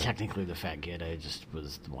wasn't technically the fat kid. I just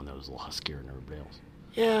was the one that was a little huskier than everybody else.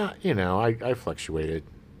 Yeah, you know, I fluctuated.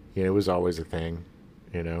 You know, it was always a thing,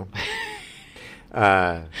 you know.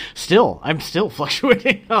 I'm still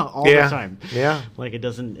fluctuating all the time. Yeah. Like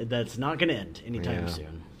that's not going to end anytime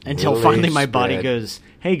soon. Until finally my body goes,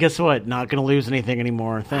 hey, guess what? Not going to lose anything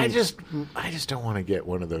anymore. Thanks. I just don't want to get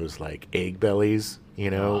one of those like egg bellies, you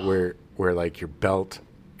know, where like your belt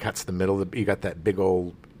cuts the middle you got that big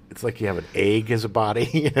old, it's like you have an egg as a body,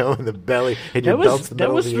 you know, in the belly, and your belt's the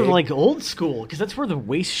middle of the egg. That was like old school, because that's where the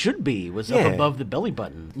waist should be, was up above the belly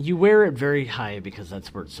button. You wear it very high because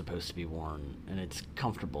that's where it's supposed to be worn, and it's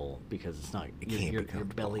comfortable because it's not, your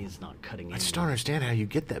belly is not cutting in. I just don't understand how you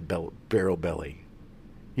get that barrel belly.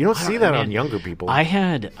 You don't see that on younger people. I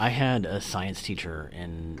had a science teacher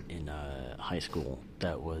in high school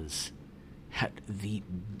that had the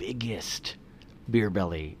biggest beer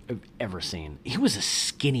belly I've ever seen. He was a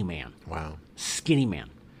skinny man. Wow. Skinny man.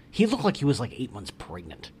 He looked like he was like 8 months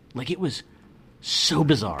pregnant. Like, it was so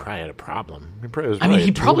bizarre. He probably had a problem. He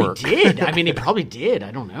probably did. He probably did.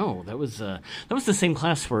 I don't know. That was the same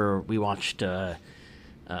class where we watched or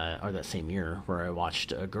that same year, where I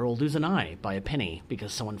watched a girl lose an eye by a penny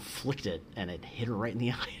because someone flicked it and it hit her right in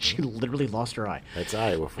the eye. She literally lost her eye. That's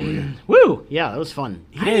Iowa for you. Woo! Yeah, that was fun.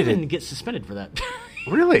 He didn't even get suspended for that.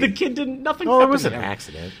 Really? The kid didn't. Nothing. Oh, it was an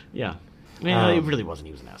accident. Yeah. It really wasn't.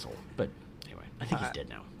 He was an asshole. But anyway, I think he's dead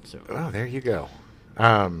now. So. Oh, there you go.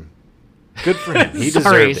 Good for him. He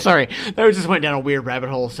deserved it. Sorry. That just went down a weird rabbit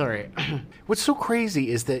hole. Sorry. What's so crazy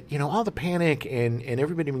is that, you know, all the panic and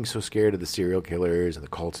everybody being so scared of the serial killers and the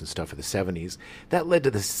cults and stuff of the 70s, that led to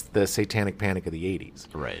the satanic panic of the 80s.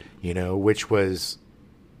 Right. You know, which was,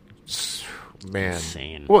 man.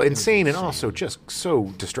 Insane. Well, insane and also just so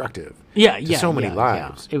destructive. To so many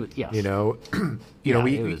lives. Yeah. Yes. You know,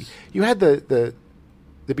 you had the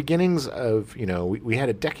beginnings of, you know, we had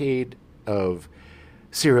a decade of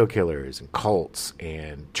serial killers and cults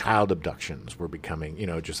and child abductions were becoming, you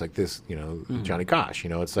know, just like this, you know, Johnny Gosh, you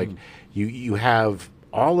know, it's like you have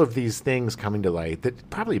all of these things coming to light that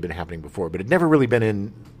probably had been happening before, but had never really been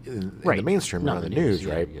in the mainstream or on the news,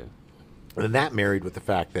 right? Yeah. And that married with the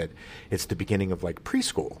fact that it's the beginning of like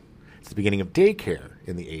preschool. It's the beginning of daycare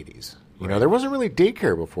in the 80s. You know, there wasn't really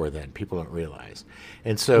daycare before then. People don't realize.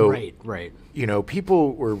 And so, right. You know,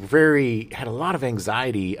 people were had a lot of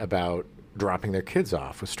anxiety about dropping their kids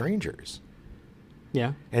off with strangers.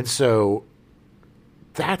 Yeah. And so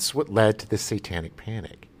that's what led to the satanic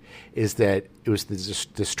panic, is that it was the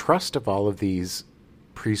distrust of all of these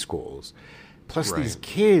preschools, plus these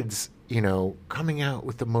kids, you know, coming out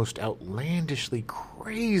with the most outlandishly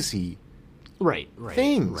crazy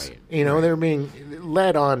things. Right. You know, they're being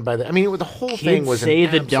led on by the whole kids thing was say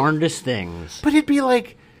the darndest things. But it'd be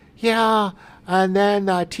like, yeah, and then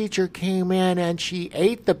the teacher came in and she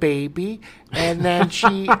ate the baby, and then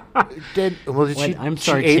she did. Well, I'm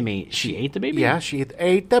sorry, Timmy. She ate the baby? Yeah, she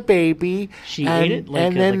ate the baby. She ate it,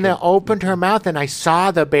 and then opened her mouth, and I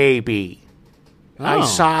saw the baby. Oh. I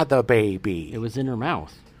saw the baby. It was in her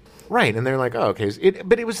mouth, right? And they're like, "Oh, okay."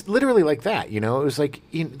 But it was literally like that. You know, it was like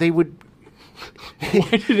they would.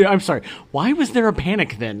 I'm sorry. Why was there a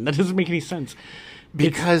panic then? That doesn't make any sense.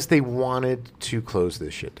 because they wanted to close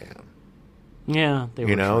this shit down. Yeah,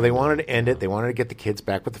 they wanted to end it. They wanted to get the kids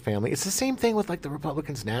back with the family. It's the same thing with like the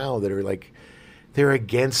Republicans now that are like they're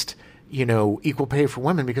against equal pay for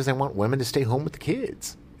women because they want women to stay home with the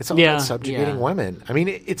kids. It's all about subjugating women. I mean,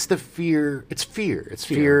 it's the fear. It's fear. It's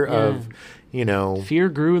fear of Fear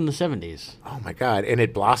grew in the 70s. Oh my God! And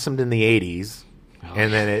it blossomed in the 80s.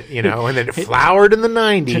 And then it flowered in the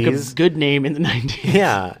 90s. Took a good name in the 90s.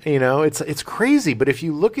 Yeah, it's crazy. But if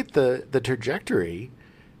you look at the trajectory,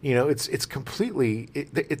 it's completely.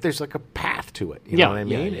 There's like a path to it. You know what I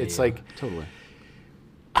mean? It's like totally.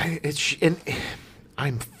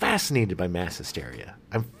 I'm fascinated by mass hysteria.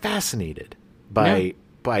 I'm fascinated by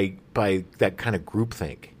that kind of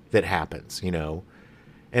groupthink that happens.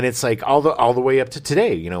 And it's like all the way up to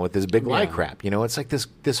today, with this big lie crap. It's like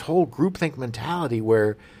this whole groupthink mentality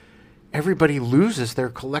where everybody loses their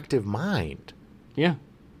collective mind. Yeah.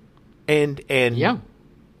 And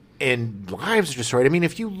lives are destroyed. I mean,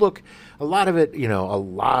 if you look, a lot of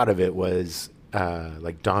it was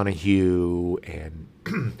like Donahue and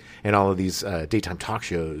and all of these daytime talk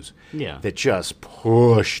shows that just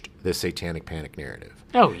pushed the satanic panic narrative.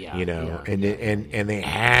 Oh yeah, and they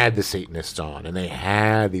had the Satanists on, and they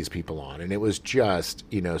had these people on, and it was just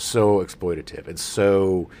so exploitative, and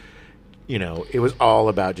so it was all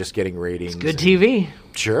about just getting ratings. It's good TV,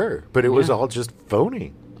 sure, but it was all just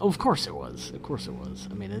phony. Oh, of course it was.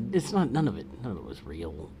 I mean, it's not none of it was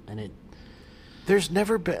real, and there's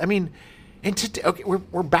never been. I mean, and okay,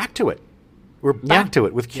 we're back to it. We're back to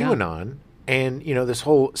it with QAnon. And, this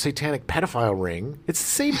whole satanic pedophile ring, it's the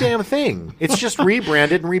same damn thing. It's just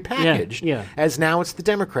rebranded and repackaged. As now it's the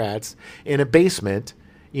Democrats in a basement,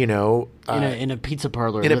 in a pizza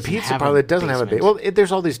parlor. In a pizza parlor that doesn't have a basement. Well,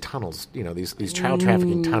 there's all these tunnels, these child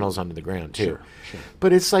trafficking tunnels under the ground, too. Sure.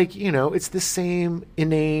 But it's like, it's the same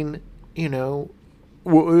inane,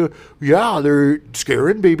 they're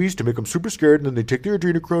scaring babies to make them super scared, and then they take their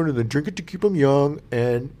adrenochrome and then drink it to keep them young,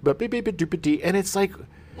 and it's like...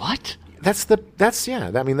 What? That's the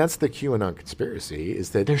QAnon conspiracy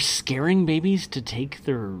is that they're scaring babies to take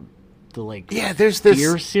the there's this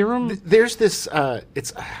fear serum. There's this I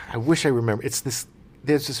wish I remember. There's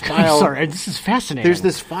this file. I'm sorry, this is fascinating. There's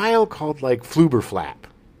this file called like Fluberflap.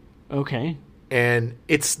 Okay. And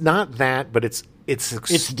it's not that, but it's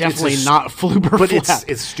definitely not Fluberflap. But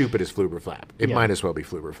it's stupid as Fluberflap. It might as well be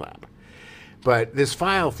Fluberflap. But this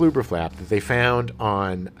file Fluberflap that they found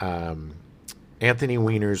on Anthony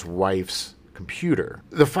Weiner's wife's computer.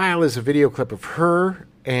 The file is a video clip of her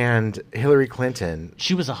and Hillary Clinton.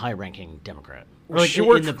 She was a high-ranking Democrat. She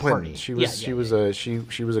worked for Clinton. She was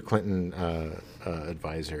a Clinton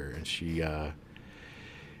advisor, and she.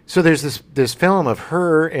 So there's this film of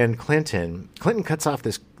her and Clinton. Clinton cuts off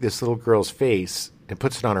this little girl's face and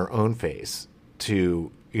puts it on her own face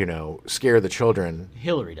to scare the children.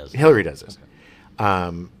 Hillary does this.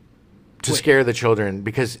 Okay. To scare the children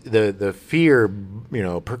because the fear,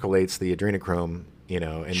 percolates the adrenochrome,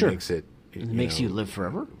 and makes it. It makes you live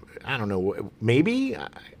forever? I don't know. Maybe.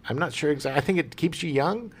 I'm not sure exactly. I think it keeps you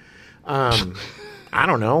young. I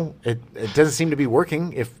don't know. It doesn't seem to be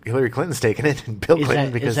working if Hillary Clinton's taking it and Bill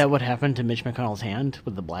Clinton. Is that what happened to Mitch McConnell's hand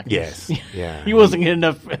with the blackness? Yes. Yeah. He wasn't getting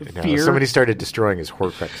enough fear. Somebody started destroying his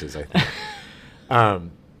Horcruxes, I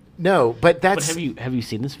think. No, but that's... But have you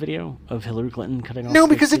seen this video of Hillary Clinton cutting off? No,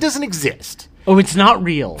 because it doesn't exist. Oh, it's not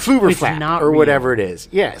real. Fluberflap or whatever it is.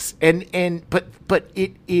 Yes, but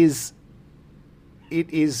it is.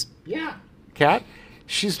 Yeah, Kat.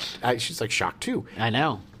 She's like shocked too. I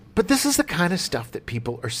know. But this is the kind of stuff that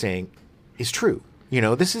people are saying is true.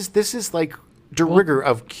 This is like de rigueur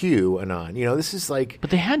of QAnon. This is like.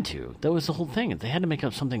 But they had to. That was the whole thing. They had to make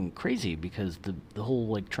up something crazy because the whole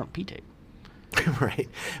like Trump P tape. Right,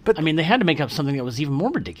 but I mean, they had to make up something that was even more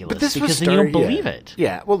ridiculous. But this because then you don't believe it.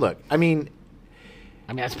 Yeah. Well, look. I mean,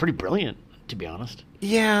 that's pretty brilliant, to be honest.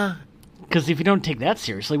 Yeah. Because if you don't take that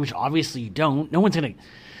seriously, which obviously you don't, no one's gonna.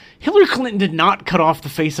 Hillary Clinton did not cut off the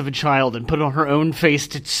face of a child and put it on her own face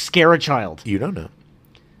to scare a child. You don't know.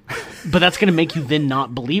 But that's going to make you then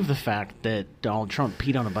not believe the fact that Donald Trump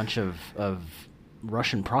peed on a bunch of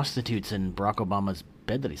Russian prostitutes in Barack Obama's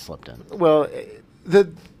bed that he slept in. Well,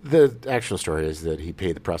 the actual story is that he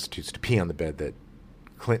paid the prostitutes to pee on the bed that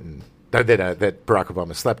that Barack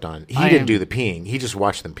Obama slept on. He didn't do the peeing. He just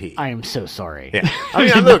watched them pee. I am so sorry. Yeah.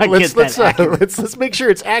 Look, let's make sure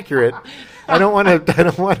it's accurate. I don't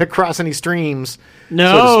want to cross any streams.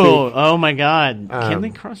 No. So to speak. Oh my God. Can they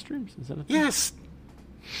cross streams? Is that a thing? Yes.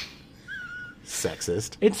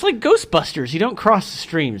 Sexist. It's like Ghostbusters. You don't cross the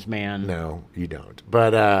streams, man. No, you don't.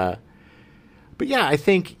 But But yeah, I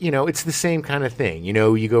think, it's the same kind of thing.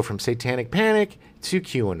 You go from Satanic Panic to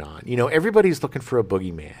QAnon. Everybody's looking for a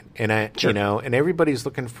boogeyman. And and everybody's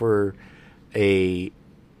looking for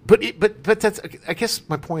but that's, I guess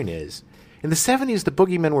my point is, in the 70s, the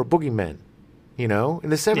boogeymen were boogeymen. In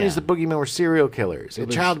the 70s, the boogeymen were serial killers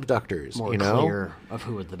and child abductors. More clear of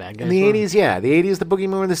who the bad guys in the were. 80s, yeah. The 80s, the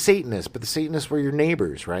boogeymen were the Satanists, but the Satanists were your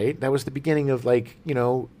neighbors, right? That was the beginning of Adam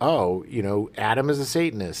is a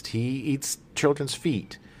Satanist. He eats children's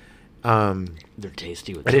feet. They're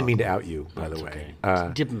tasty with chocolate. I didn't mean to out you, by the way.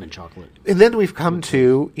 Okay. Dip them in chocolate. And then we've come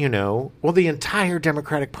to, the entire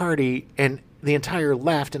Democratic Party and the entire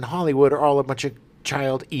left in Hollywood are all a bunch of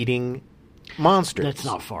child-eating monsters. That's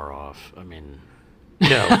not far off. I mean...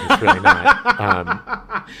 No, it's really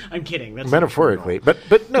not. I'm kidding. That's metaphorically, but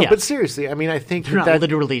seriously, I mean, I think they're not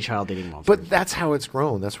literally child-eating monsters. But that's how it's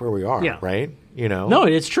grown. That's where we are, right? No,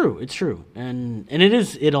 it's true. It's true, and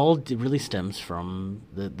it all really stems from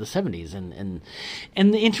the 70s,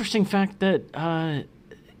 and the interesting fact that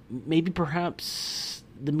maybe perhaps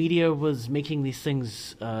the media was making these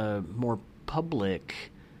things more public,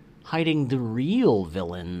 hiding the real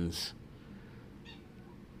villains,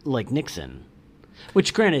 like Nixon.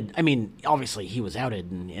 Which, granted, I mean, obviously he was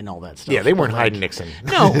outed and all that stuff. Yeah, they weren't hiding Nixon.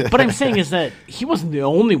 No, but I'm saying is that he wasn't the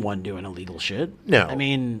only one doing illegal shit. No. I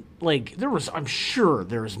mean, I'm sure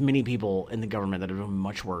there's many people in the government that are doing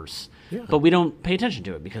much worse. Yeah. But we don't pay attention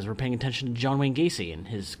to it because we're paying attention to John Wayne Gacy and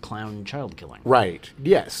his clown child killing. Right.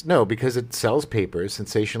 Yes. No, because it sells papers.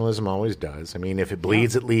 Sensationalism always does. I mean, if it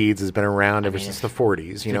bleeds, it leads has been around ever since the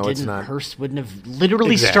 40s. It's not... Hearst wouldn't have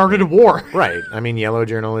literally started a war. Right. I mean, yellow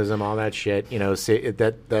journalism, all that shit,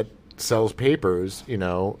 that sells papers,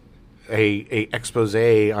 a expose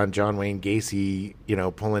on John Wayne Gacy,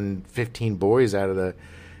 pulling 15 boys out of the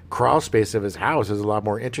crawl space of his house is a lot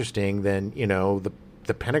more interesting than,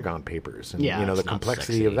 the Pentagon Papers and, the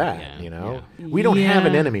complexity of that, We don't have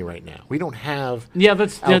an enemy right now. We don't have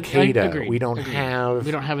Al-Qaeda. We don't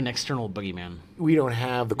have an external boogeyman. We don't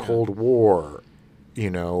have the Cold War.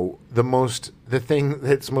 The thing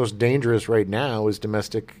that's most dangerous right now is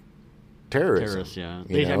domestic terrorism.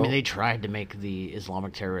 They tried to make the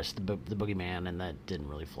Islamic terrorist the boogeyman, and that didn't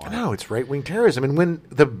really fly. No, it's right-wing terrorism. And when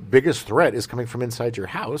the biggest threat is coming from inside your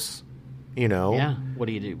house, Yeah, what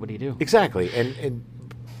do you do? Exactly. And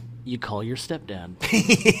you call your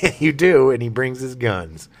stepdad. You do, and he brings his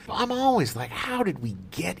guns. I'm always like, how did we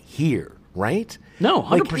get here, right? No,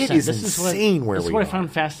 100%. It is insane where we are. That's what I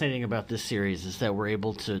found fascinating about this series is that we're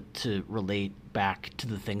able to relate back to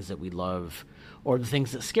the things that we love or the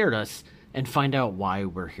things that scared us and find out why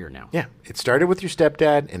we're here now. Yeah. It started with your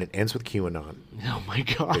stepdad, and it ends with QAnon. Oh, my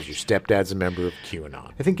God. Because your stepdad's a member of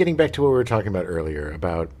QAnon. I think getting back to what we were talking about earlier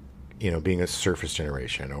about, being a surface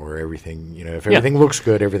generation or everything, if everything looks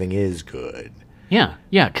good, everything is good. Yeah,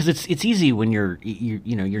 because it's easy when your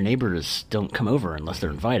neighbors don't come over unless they're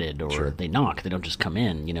invited or they knock. They don't just come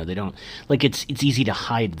in. They don't it's easy to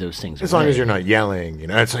hide those things. As long as you're not yelling,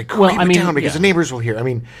 it's like keep it down because the neighbors will hear. I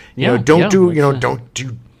mean, don't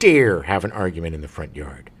you dare have an argument in the front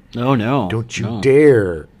yard. Oh no, don't you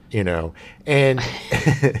dare. And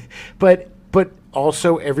but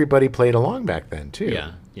also everybody played along back then too.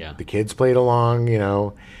 Yeah. The kids played along,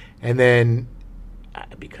 and then.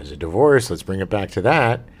 Because of divorce, let's bring it back to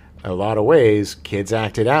that. A lot of ways, kids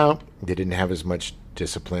acted out. They didn't have as much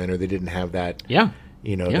discipline, or they didn't have that,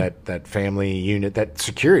 that family unit, that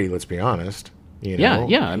security. Let's be honest. Yeah.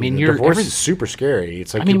 I mean, divorce is super scary.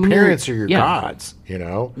 It's like your parents are your gods.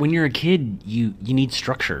 When you're a kid, you need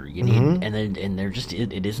structure. You need, and they're just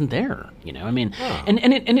it isn't there. I mean, and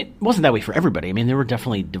it wasn't that way for everybody. I mean, there were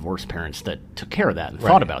definitely divorced parents that took care of that and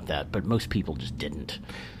thought about that, but most people just didn't.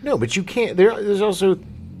 No, but you can't.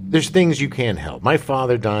 There's things you can't help. My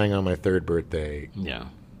father dying on my 3rd birthday. Yeah.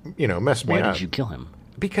 Messed me up. Why did you kill him?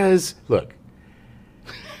 Because look.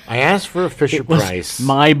 I asked for a Fisher-Price.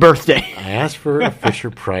 My birthday. I asked for a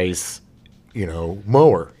Fisher-Price,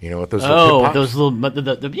 mower. With those those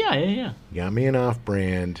little, yeah. Got me an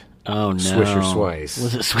off-brand. Oh no, Swisher Swice.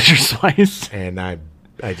 Was it Swisher Swice? And I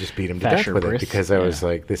just beat him to death with it because I was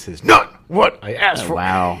like, this is not what I asked for.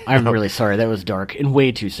 Wow, I'm really sorry. That was dark and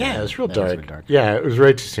way too soon. Yeah, it was real dark. Yeah, it was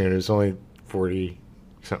way too soon. It was only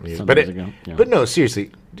 40-something years ago. Yeah. But no,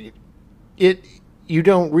 seriously, you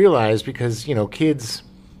don't realize because kids.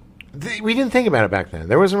 We didn't think about it back then.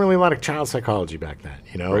 There wasn't really a lot of child psychology back then.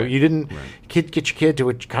 Right. You didn't get your kid to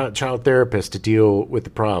a child therapist to deal with the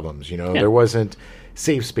problems. There wasn't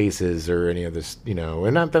safe spaces or any of this.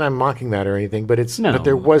 And not that I'm mocking that or anything, but but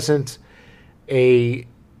there wasn't it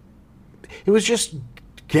was just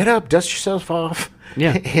get up, dust yourself off,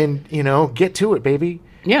 and get to it, baby.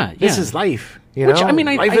 Yeah, this is life. You Which, know, I mean,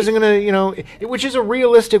 life isn't going to, which is a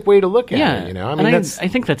realistic way to look at it. You know, I mean, I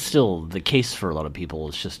think that's still the case for a lot of people.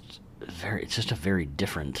 It's just a very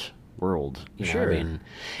different world. You know? Sure. I mean,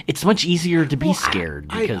 it's much easier to be scared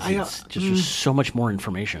because it's just so much more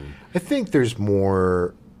information. I think there's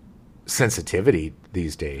more sensitivity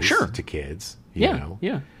these days to kids. You know?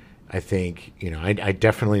 Yeah. I think, I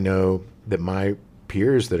definitely know that my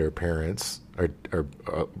peers that are parents are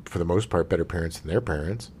for the most part better parents than their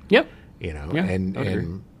parents. Yep. You know, Yeah,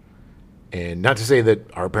 and not to say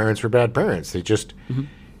that our parents were bad parents. They just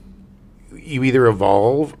you either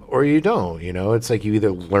evolve or you don't. You know, it's like you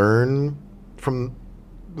either learn from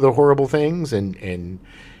the horrible things and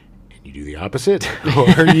you do the opposite,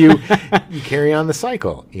 or you carry on the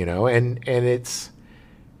cycle. You know, and it's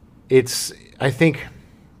I think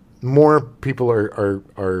more people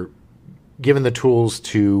are given the tools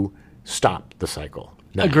to stop the cycle.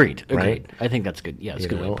 Now, Agreed. Right? I think that's good. Yeah, it's a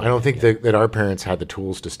good way to put I don't it, think that our parents had the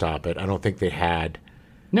tools to stop it. I don't think they had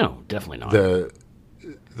No, definitely not.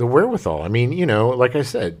 the wherewithal. I mean, like I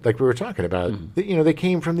said, like we were talking about, they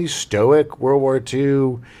came from these stoic World War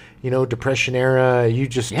II, Depression era. You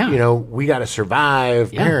just, we got to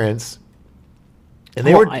survive parents. And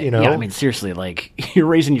they were, I mean, seriously, like, you're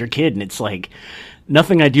raising your kid, and it's like,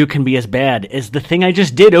 nothing I do can be as bad as the thing I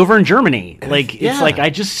just did over in Germany. Like, it's like I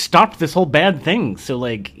just stopped this whole bad thing. So,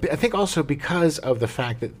 like, I think also because of the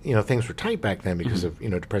fact that things were tight back then because of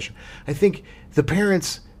depression. I think the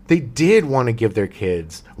parents, they did want to give their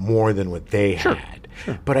kids more than what they had,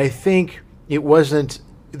 but I think it wasn't.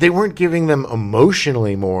 They weren't giving them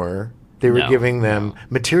emotionally more. They were giving them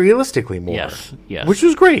materialistically more. Yes. Which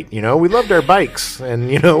was great. We loved our bikes, and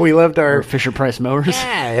we loved our Fisher Price mowers.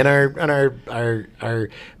 Yeah, and our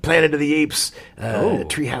Planet of the Apes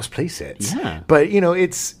treehouse playsets. Yeah. But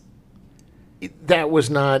that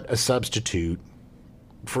was not a substitute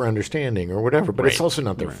for understanding or whatever. But it's also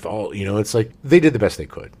not their fault. It's like they did the best they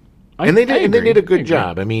could. And they did a good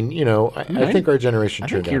job. I mean, I think our generation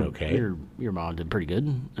turned out okay. Your mom did pretty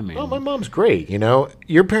good. I mean, my mom's great.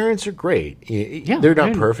 Your parents are great. They're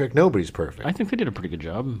not perfect. Nobody's perfect. I think they did a pretty good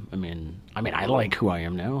job. I mean, I like who I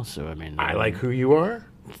am now. So I like who you are.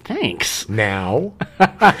 Thanks. Now,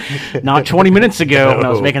 not 20 minutes ago when I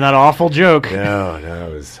was making that awful joke.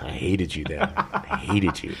 No, I hated you then. I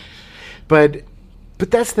hated you. But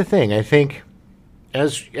that's the thing. I think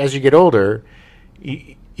as you get older,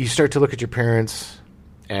 you start to look at your parents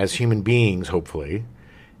as human beings, hopefully,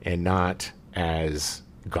 and not as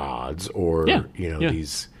gods or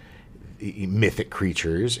these mythic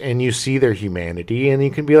creatures. And you see their humanity, and you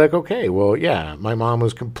can be like, okay, well, yeah, my mom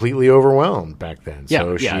was completely overwhelmed back then,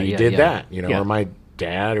 so she did that, or my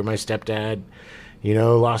dad or my stepdad,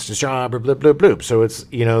 lost his job or blip blip blip. So it's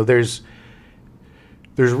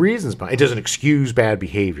there's reasons behind it. Doesn't excuse bad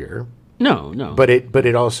behavior. No. But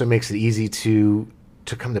it also makes it easy to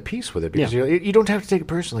come to peace with it, because you don't have to take it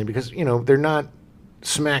personally, because they're not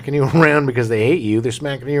smacking you around because they hate you. They're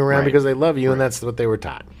smacking you around because they love you, and that's what they were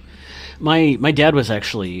taught. My dad was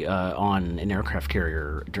actually on an aircraft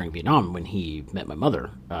carrier during Vietnam when he met my mother.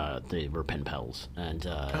 They were pen pals, and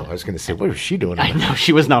I was going to say, what was she doing? I know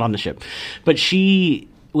she was not on the ship, but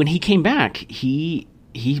when he came back, he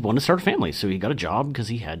wanted to start a family, so he got a job because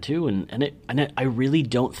he had to, and I really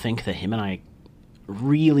don't think that him and I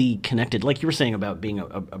really connected, like you were saying about being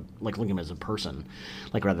like looking at him as a person,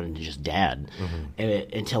 like rather than just dad,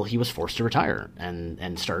 until he was forced to retire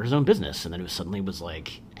and start his own business, and then it was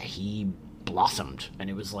like he blossomed, and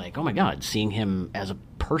it was like, oh my god, seeing him as a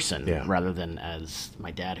person rather than as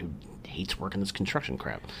my dad who hates working this construction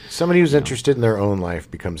crap. Somebody who's interested in their own life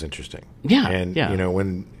becomes interesting.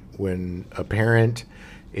 And when a parent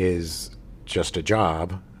is just a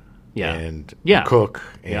job and cook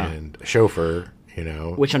and chauffeur,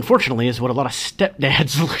 which unfortunately is what a lot of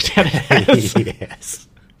stepdads looked at it as. Yes.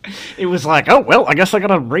 It was like, oh, well, I guess I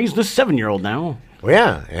gotta raise this 7-year-old now. Well,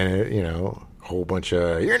 yeah, and a whole bunch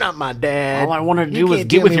of, you're not my dad. All I wanted to do was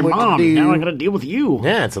deal with your mom. Now I gotta deal with you.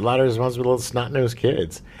 Yeah, it's a lot of responsibility, little snot-nosed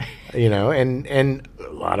kids, and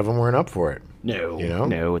a lot of them weren't up for it.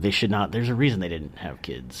 No, they should not. There's a reason they didn't have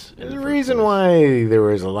kids. There's a reason why there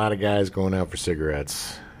was a lot of guys going out for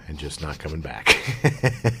cigarettes and just not coming back.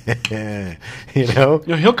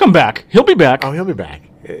 He'll come back. He'll be back. Oh, he'll be back.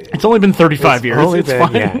 It's only been 35 years. It's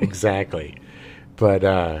fine. Yeah, exactly. But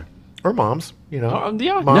or moms,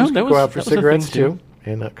 moms can go out for cigarettes too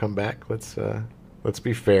and not come back. Let's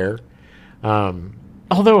be fair.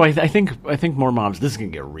 Although I think more moms. This is gonna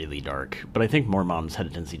get really dark, but I think more moms had a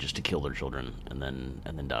tendency just to kill their children and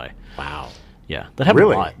then die. Wow. Yeah, that happened a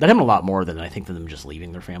lot. That happened a lot more than I think than them just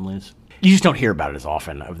leaving their families. You just don't hear about it as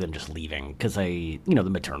often of them just leaving because the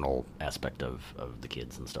maternal aspect of the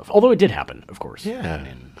kids and stuff. Although it did happen, of course. Yeah.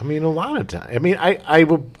 I mean, a lot of time. I mean,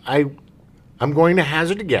 I'm going to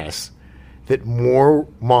hazard a guess that more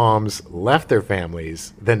moms left their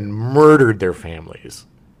families than murdered their families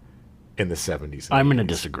in the 70s. I'm going to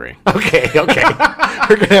disagree. Okay. We're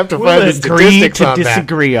going to have to find the statistics on that.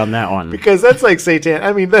 Disagree on that one. Because that's like Satan.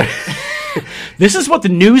 I mean, this is what the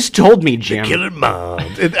news told me, Jim. Killer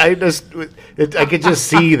moms. I could just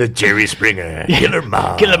see the Jerry Springer. Killer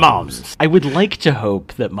moms. Killer moms. I would like to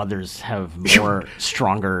hope that mothers have more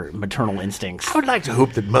stronger maternal instincts. I would like to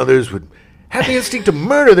hope that mothers would have the instinct to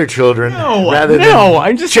murder their children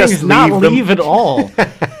I'm just saying it's not leave at all.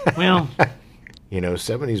 Well,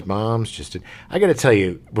 70s moms just did. I got to tell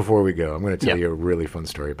you before we go, I'm going to tell you a really fun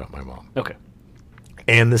story about my mom. Okay.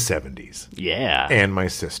 And the 70s. Yeah. And my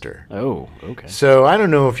sister. Oh, okay. So I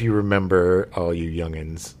don't know if you remember, all you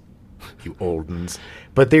youngins, you oldens,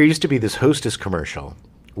 but there used to be this Hostess commercial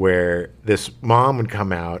where this mom would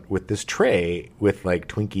come out with this tray with like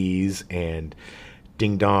Twinkies and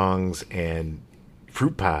ding dongs and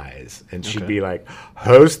fruit pies, and she'd be like,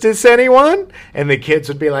 "Hostess, anyone?" And the kids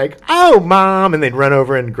would be like, "Oh, Mom," and they'd run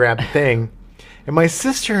over and grab the thing. And my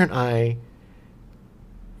sister and I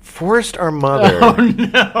forced our mother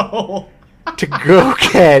to go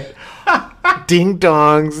get ding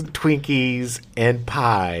dongs, Twinkies, and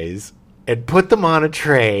pies, and put them on a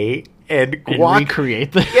tray. And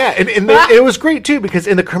recreate them. Yeah, and it was great, too, because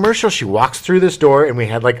in the commercial, she walks through this door, and we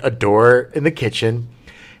had, like, a door in the kitchen,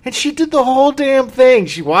 and she did the whole damn thing.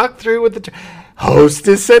 She walked through with the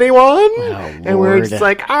Hostess, anyone? Oh, and we were just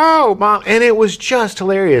like, oh, Mom. And it was just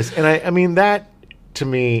hilarious. And, I mean, that, to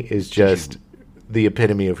me, is just the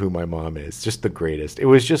epitome of who my mom is. Just the greatest. It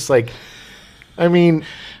was just like, I mean...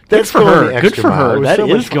 That's good for her. Good for her. That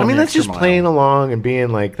is going. I mean, that's just playing along and being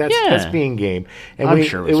like that's being game. And I'm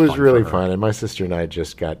sure it was really fun. And my sister and I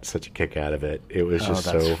just got such a kick out of it. It was just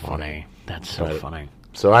so funny. That's so funny.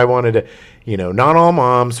 So I wanted to, not all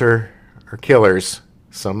moms are killers.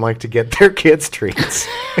 Some like to get their kids treats.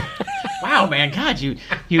 Wow, man, God,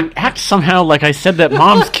 you act somehow like I said that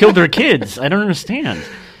moms killed their kids. I don't understand.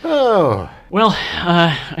 Oh. Well,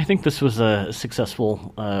 I think this was a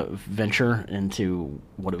successful venture into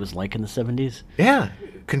what it was like in the 70s. Yeah.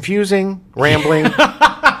 Confusing, rambling.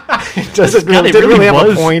 It didn't really have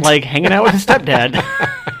a point. Like hanging out with a stepdad.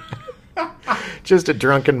 Just a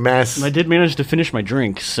drunken mess. And I did manage to finish my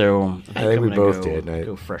drink, so I think we both did.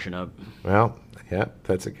 Go freshen up. Well, yeah,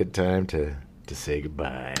 that's a good time to say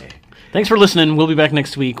goodbye. Thanks for listening. We'll be back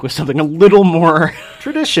next week with something a little more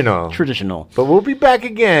traditional. But we'll be back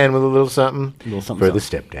again with a little something for the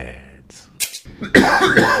stepdads.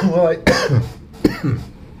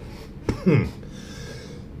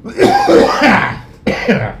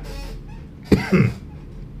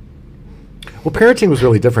 Well, parenting was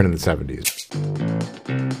really different in the 70s.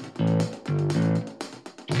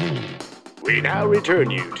 We now return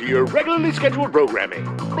you to your regularly scheduled programming.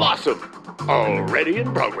 Blossom, already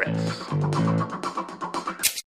in progress.